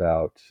 talks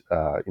about,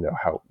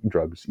 how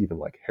drugs, even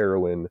like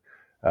heroin,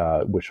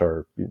 which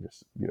are,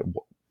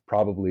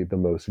 probably the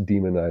most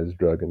demonized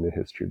drug in the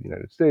history of the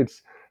United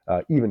States.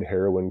 Even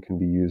heroin can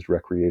be used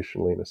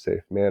recreationally in a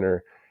safe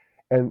manner.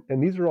 And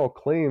these are all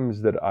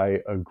claims that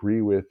I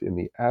agree with in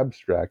the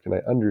abstract, and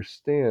I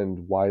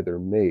understand why they're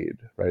made,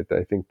 right?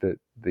 I think that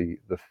the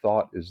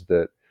thought is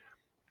that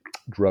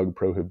drug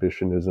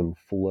prohibitionism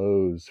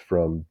flows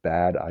from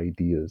bad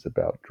ideas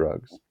about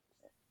drugs,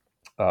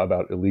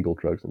 about illegal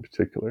drugs in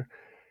particular.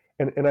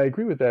 And I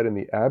agree with that in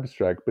the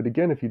abstract, but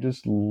again, if you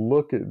just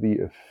look at the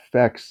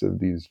effects of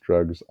these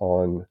drugs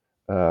on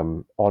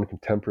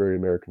contemporary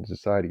American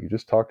society, you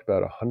just talked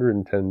about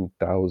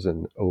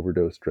 110,000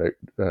 overdose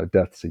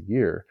deaths a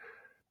year.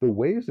 The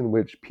ways in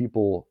which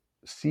people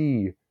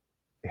see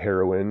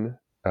heroin,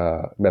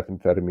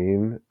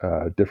 methamphetamine,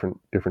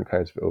 different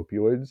kinds of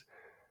opioids,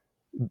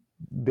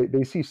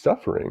 they see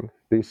suffering,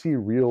 they see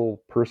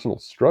real personal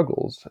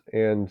struggles,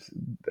 and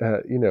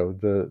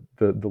the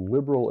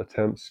liberal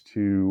attempts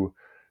to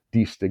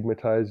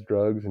destigmatize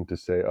drugs and to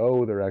say,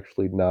 oh, they're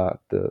actually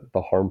not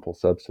the harmful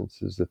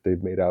substances that they're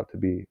made out to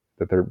be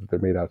in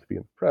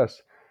the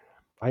press.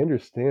 I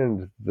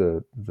understand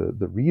the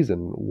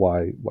reason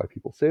why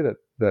people say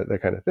that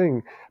kind of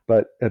thing,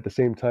 but at the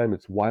same time,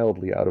 it's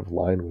wildly out of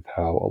line with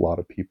how a lot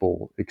of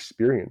people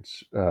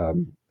experience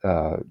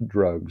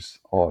drugs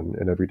on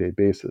an everyday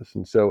basis.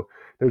 And so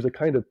there's a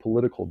kind of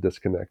political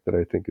disconnect that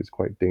I think is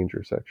quite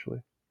dangerous, actually.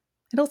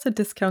 It also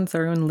discounts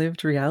our own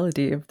lived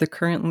reality of the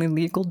currently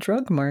legal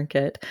drug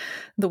market.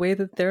 The way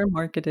that they're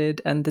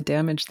marketed and the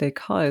damage they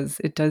cause,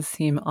 it does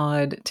seem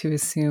odd to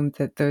assume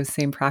that those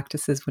same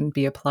practices wouldn't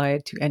be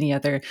applied to any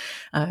other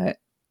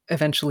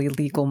eventually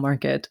legal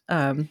market.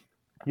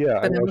 Yeah,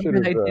 I But I mean, I love should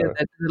that have. idea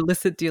that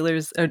illicit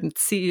dealers and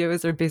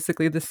CEOs are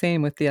basically the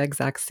same with the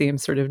exact same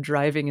sort of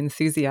driving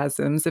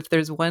enthusiasms. If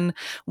there's one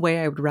way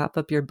I would wrap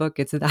up your book,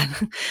 it's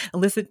that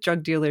illicit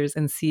drug dealers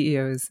and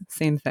CEOs,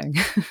 same thing.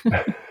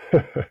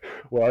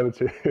 Well, I would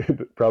say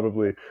that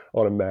probably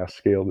on a mass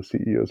scale, the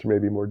CEOs are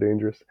maybe more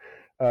dangerous.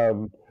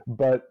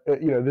 But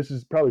this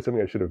is probably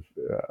something I should have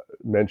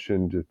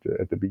mentioned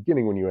at the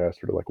beginning when you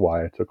asked sort of like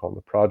why I took on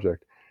the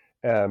project.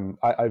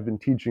 I've been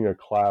teaching a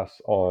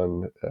class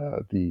on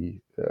the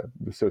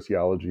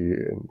sociology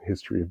and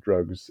history of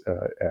drugs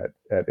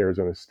at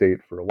Arizona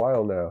State for a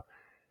while now.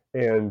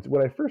 And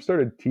when I first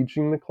started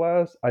teaching the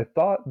class, I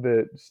thought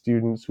that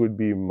students would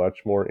be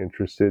much more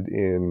interested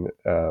in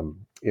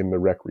the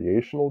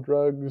recreational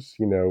drugs.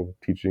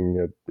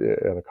 Teaching at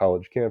a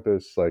college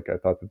campus, like I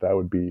thought that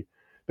would be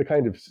the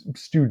kind of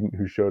student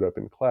who showed up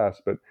in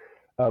class. But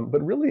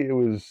But really, it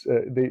was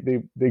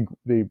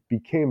they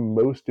became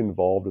most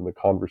involved in the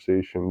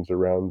conversations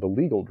around the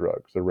legal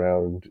drugs,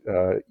 around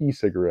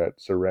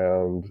e-cigarettes,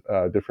 around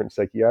different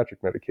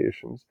psychiatric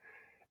medications,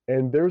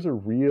 and there's a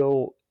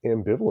real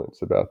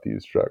ambivalence about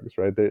these drugs,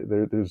 right?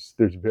 There's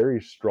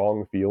very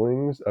strong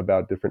feelings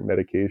about different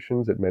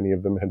medications that many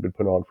of them had been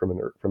put on from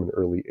an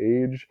early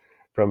age,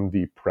 from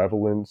the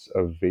prevalence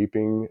of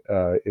vaping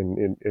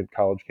in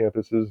college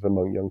campuses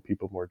among young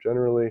people more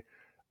generally.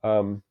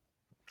 Um,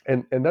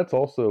 and that's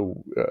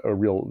also that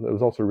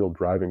was also a real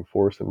driving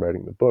force in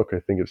writing the book. I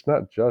think it's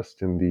not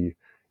just in the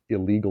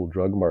illegal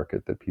drug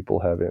market that people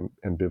have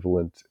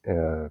ambivalent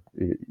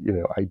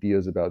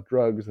ideas about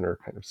drugs and are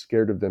kind of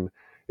scared of them.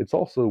 It's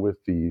also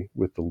with the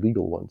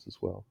legal ones as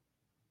well.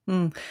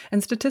 Mm.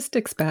 And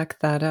statistics back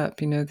that up.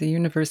 The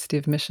University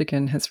of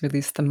Michigan has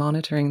released the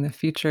Monitoring the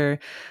Future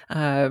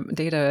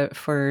data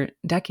for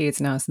decades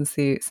now, since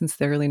the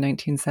early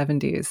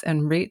 1970s,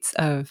 and rates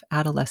of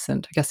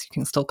adolescent, I guess you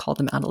can still call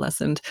them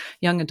adolescent,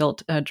 young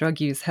adult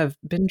drug use have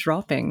been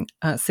dropping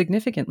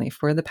significantly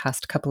for the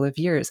past couple of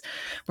years.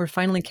 We're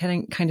finally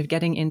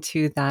getting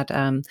into that,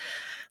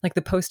 like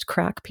the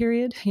post-crack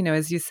period.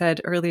 As you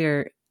said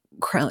earlier,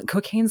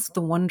 cocaine's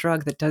the one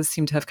drug that does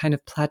seem to have kind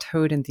of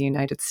plateaued in the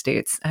United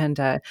States. And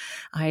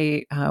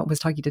I was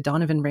talking to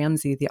Donovan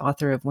Ramsey, the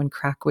author of When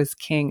Crack Was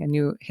King, A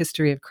New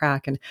History of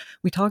Crack. And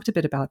we talked a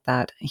bit about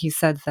that. He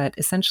said that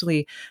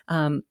essentially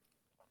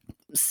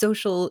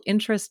social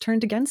interest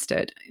turned against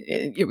it.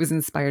 It was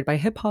inspired by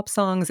hip hop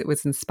songs. It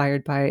was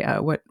inspired by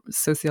what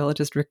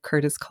sociologist Rick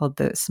Curtis called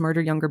the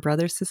smarter younger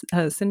brother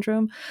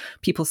syndrome.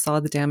 People saw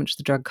the damage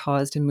the drug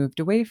caused and moved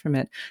away from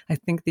it. I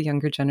think the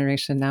younger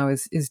generation now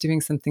is doing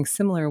something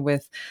similar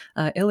with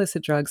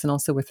illicit drugs, and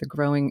also with a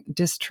growing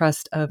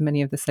distrust of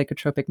many of the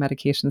psychotropic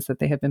medications that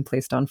they have been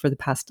placed on for the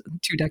past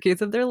 2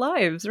 decades of their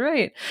lives,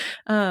 right?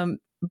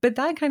 But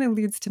that kind of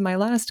leads to my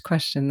last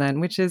question then,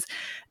 which is,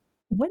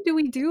 what do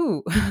we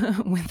do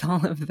with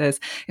all of this?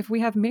 If we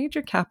have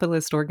major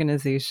capitalist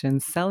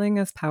organizations selling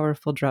us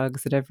powerful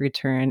drugs at every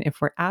turn, if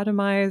we're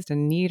atomized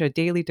and need a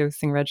daily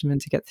dosing regimen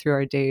to get through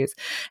our days,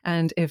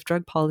 and if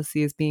drug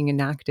policy is being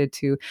enacted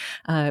to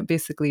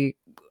basically,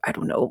 I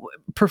don't know,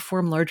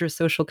 perform larger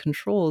social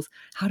controls,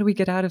 how do we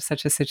get out of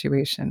such a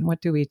situation?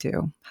 What do we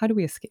do? How do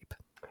we escape?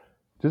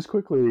 Just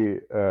quickly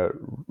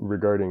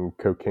regarding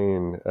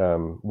cocaine,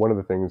 one of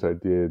the things I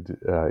did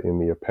in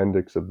the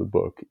appendix of the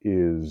book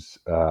is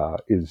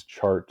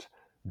chart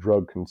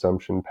drug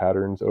consumption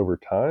patterns over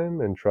time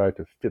and try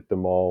to fit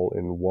them all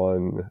in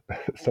one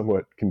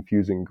somewhat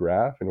confusing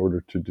graph in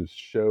order to just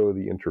show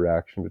the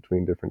interaction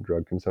between different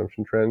drug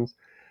consumption trends.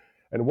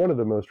 And one of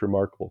the most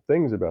remarkable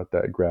things about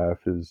that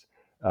graph is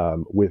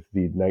with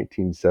the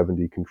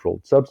 1970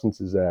 Controlled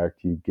Substances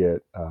Act, you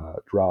get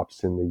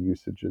drops in the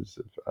usages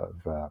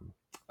of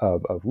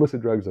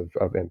illicit drugs, of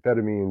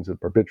amphetamines, of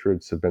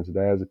barbiturates, of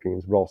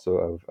benzodiazepines, but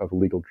also of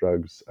illegal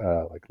drugs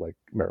like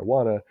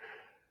marijuana.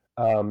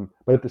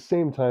 But at the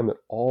same time that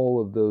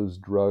all of those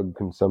drug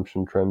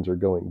consumption trends are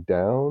going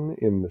down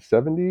in the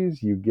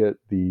 70s, you get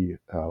the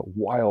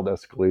wild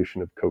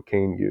escalation of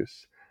cocaine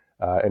use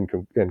and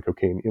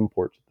cocaine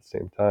imports at the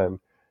same time.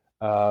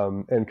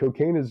 And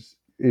cocaine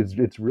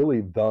it's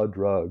really the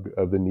drug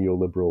of the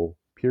neoliberal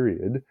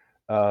period.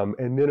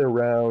 And then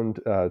around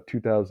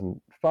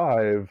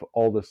 2005,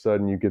 all of a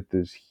sudden you get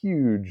this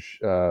huge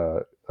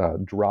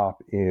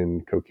drop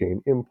in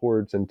cocaine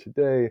imports, and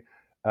today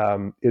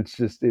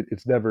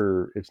it's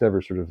never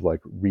sort of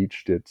like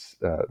reached its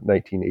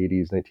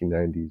 1980s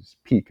 1990s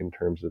peak in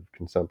terms of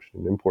consumption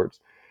and imports.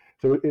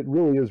 So it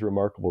really is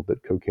remarkable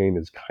that cocaine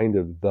is kind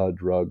of the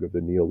drug of the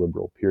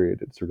neoliberal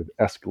period. It sort of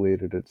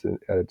escalated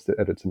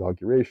at its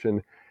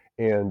inauguration,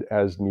 and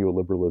as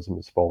neoliberalism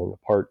is falling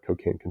apart,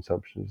 cocaine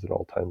consumption is at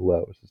all-time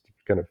lows. It's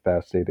a kind of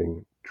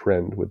fascinating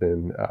trend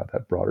within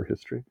that broader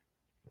history.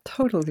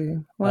 Totally.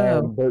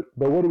 Wow. But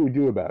what do we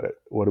do about it?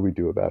 What do we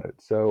do about it?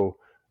 So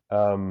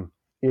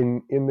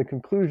in the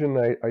conclusion,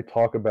 I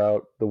talk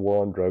about the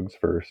war on drugs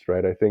first,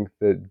 right? I think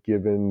that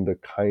given the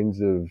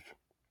kinds of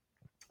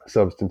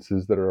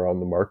substances that are on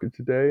the market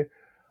today,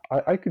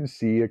 I could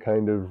see a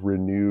kind of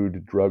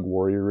renewed drug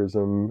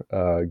warriorism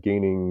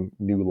gaining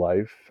new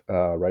life.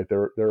 Right,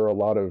 there are a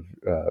lot of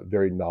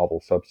very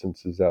novel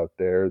substances out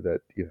there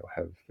that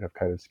have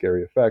kind of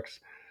scary effects.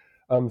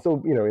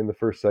 So in the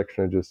first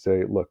section, I just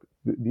say, look,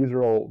 these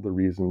are all the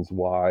reasons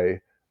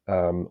why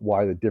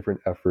the different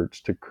efforts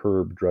to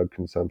curb drug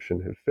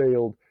consumption have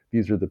failed.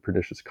 These are the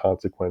pernicious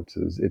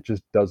consequences. It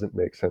just doesn't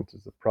make sense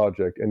as a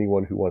project.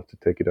 Anyone who wants to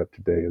take it up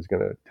today is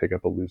going to take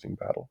up a losing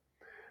battle.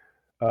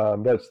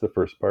 That's the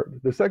first part.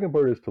 The second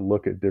part is to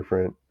look at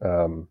different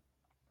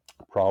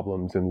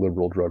problems in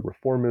liberal drug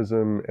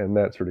reformism, and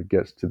that sort of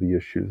gets to the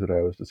issues that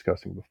I was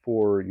discussing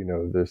before,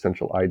 the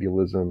essential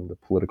idealism, the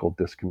political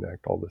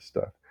disconnect, all this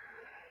stuff.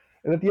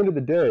 And at the end of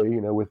the day,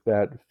 with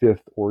that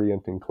fifth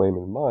orienting claim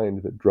in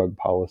mind, that drug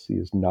policy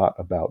is not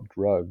about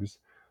drugs,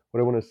 what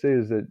I want to say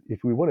is that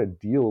if we want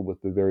to deal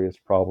with the various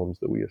problems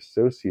that we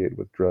associate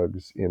with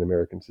drugs in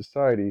American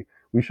society,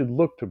 we should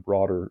look to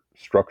broader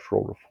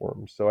structural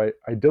reforms. So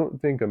I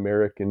don't think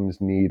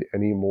Americans need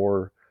any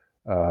more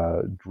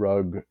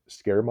drug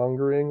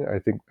scaremongering.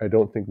 I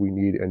don't think we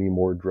need any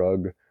more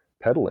drug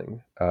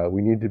peddling.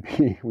 We need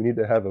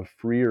to have a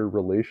freer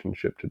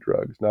relationship to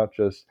drugs, not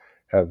just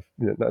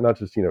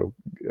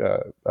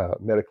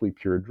medically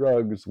pure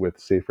drugs with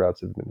safe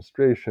routes of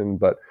administration,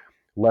 but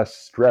less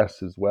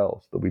stress as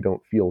well, so that we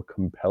don't feel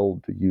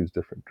compelled to use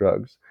different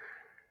drugs.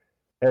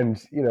 And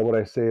what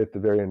I say at the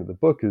very end of the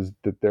book is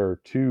that there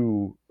are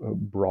two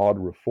broad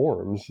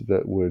reforms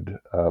that would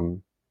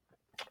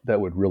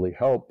really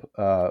help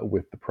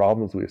with the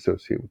problems we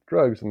associate with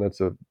drugs, and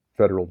that's a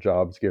federal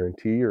jobs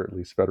guarantee, or at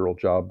least federal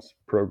jobs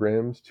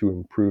programs to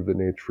improve the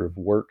nature of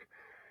work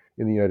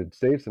in the United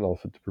States, and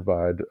also to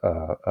provide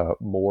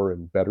more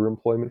and better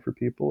employment for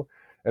people,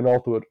 and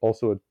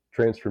also a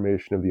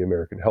transformation of the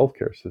American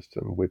healthcare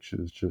system, which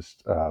is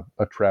just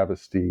a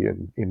travesty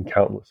in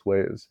countless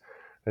ways.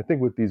 I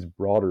think with these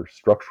broader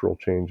structural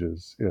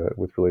changes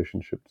with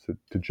relationships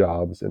to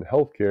jobs and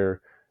healthcare,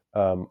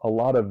 a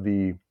lot of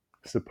the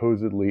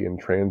supposedly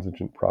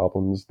intransigent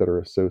problems that are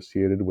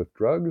associated with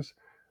drugs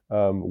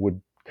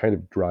would kind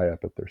of dry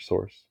up at their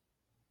source.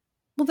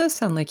 Well, those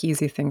sound like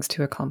easy things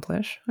to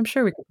accomplish. I'm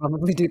sure we could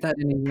probably do that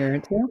in a year or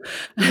two.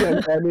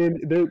 Yeah, I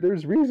mean,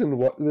 there's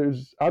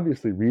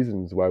obviously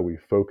reasons why we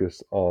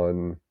focus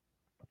on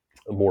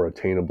more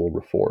attainable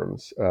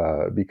reforms,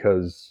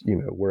 because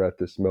we're at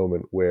this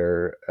moment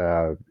where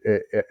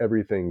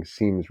everything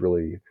seems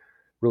really,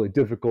 really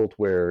difficult.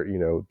 Where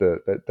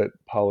that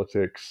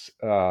politics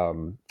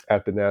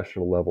at the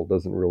national level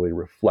doesn't really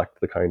reflect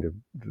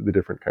the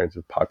different kinds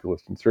of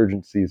populist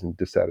insurgencies and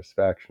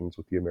dissatisfactions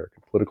with the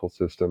American political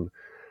system.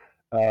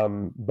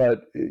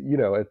 But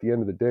at the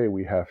end of the day,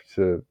 we have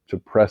to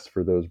press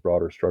for those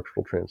broader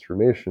structural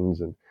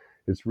transformations, and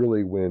it's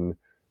really when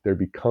there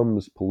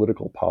becomes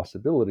political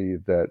possibility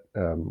that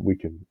we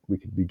can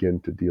begin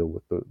to deal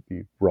with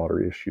the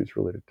broader issues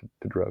related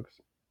to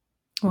drugs.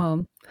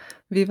 Well,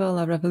 viva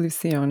la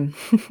revolución.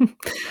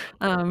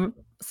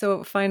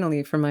 So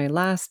finally, for my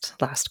last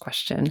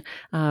question,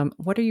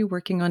 what are you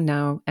working on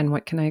now, and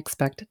what can I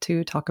expect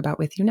to talk about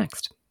with you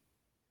next?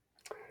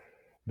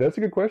 That's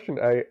a good question.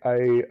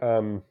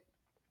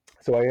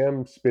 So I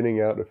am spinning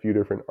out a few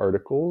different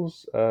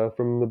articles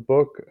from the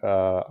book.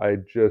 I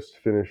just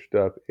finished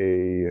up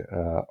a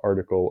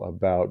article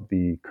about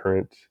the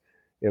current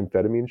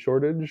amphetamine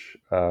shortage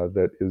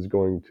that is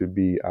going to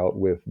be out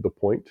with The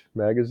Point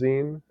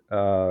magazine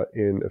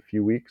in a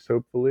few weeks,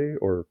 hopefully,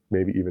 or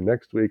maybe even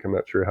next week. I'm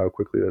not sure how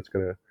quickly that's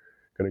going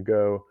to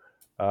go.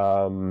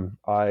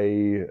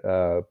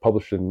 I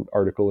published an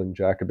article in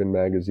Jacobin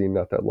magazine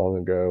not that long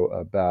ago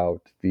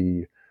about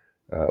the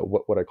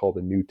what I call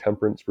the new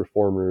temperance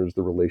reformers,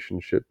 the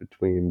relationship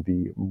between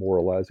the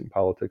moralizing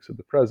politics of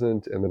the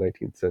present and the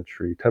 19th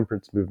century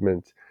temperance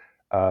movement.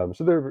 So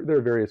there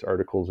are various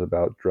articles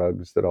about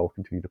drugs that I'll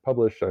continue to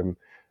publish.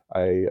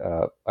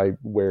 I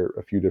wear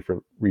a few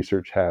different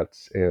research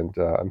hats, and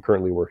I'm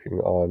currently working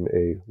on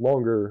a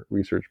longer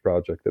research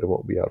project that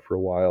won't be out for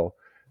a while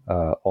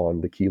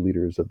on the key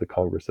leaders of the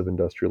Congress of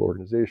Industrial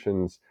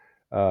Organizations.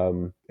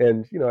 And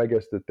I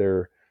guess that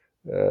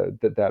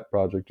that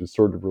project is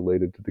sort of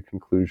related to the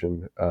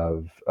conclusion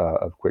of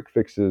quick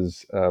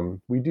fixes.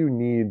 We do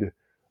need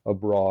a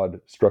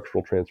broad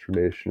structural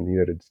transformation in the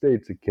United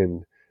States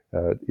akin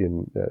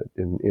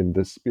in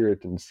the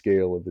spirit and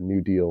scale of the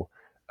New Deal.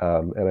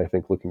 And I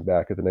think looking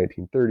back at the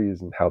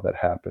 1930s and how that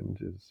happened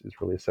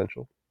is really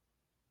essential.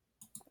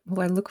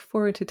 Well, I look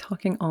forward to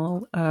talking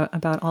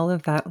about all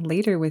of that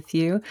later with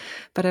you,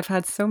 but I've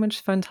had so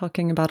much fun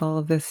talking about all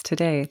of this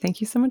today.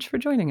 Thank you so much for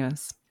joining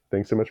us.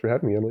 Thanks so much for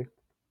having me, Emily.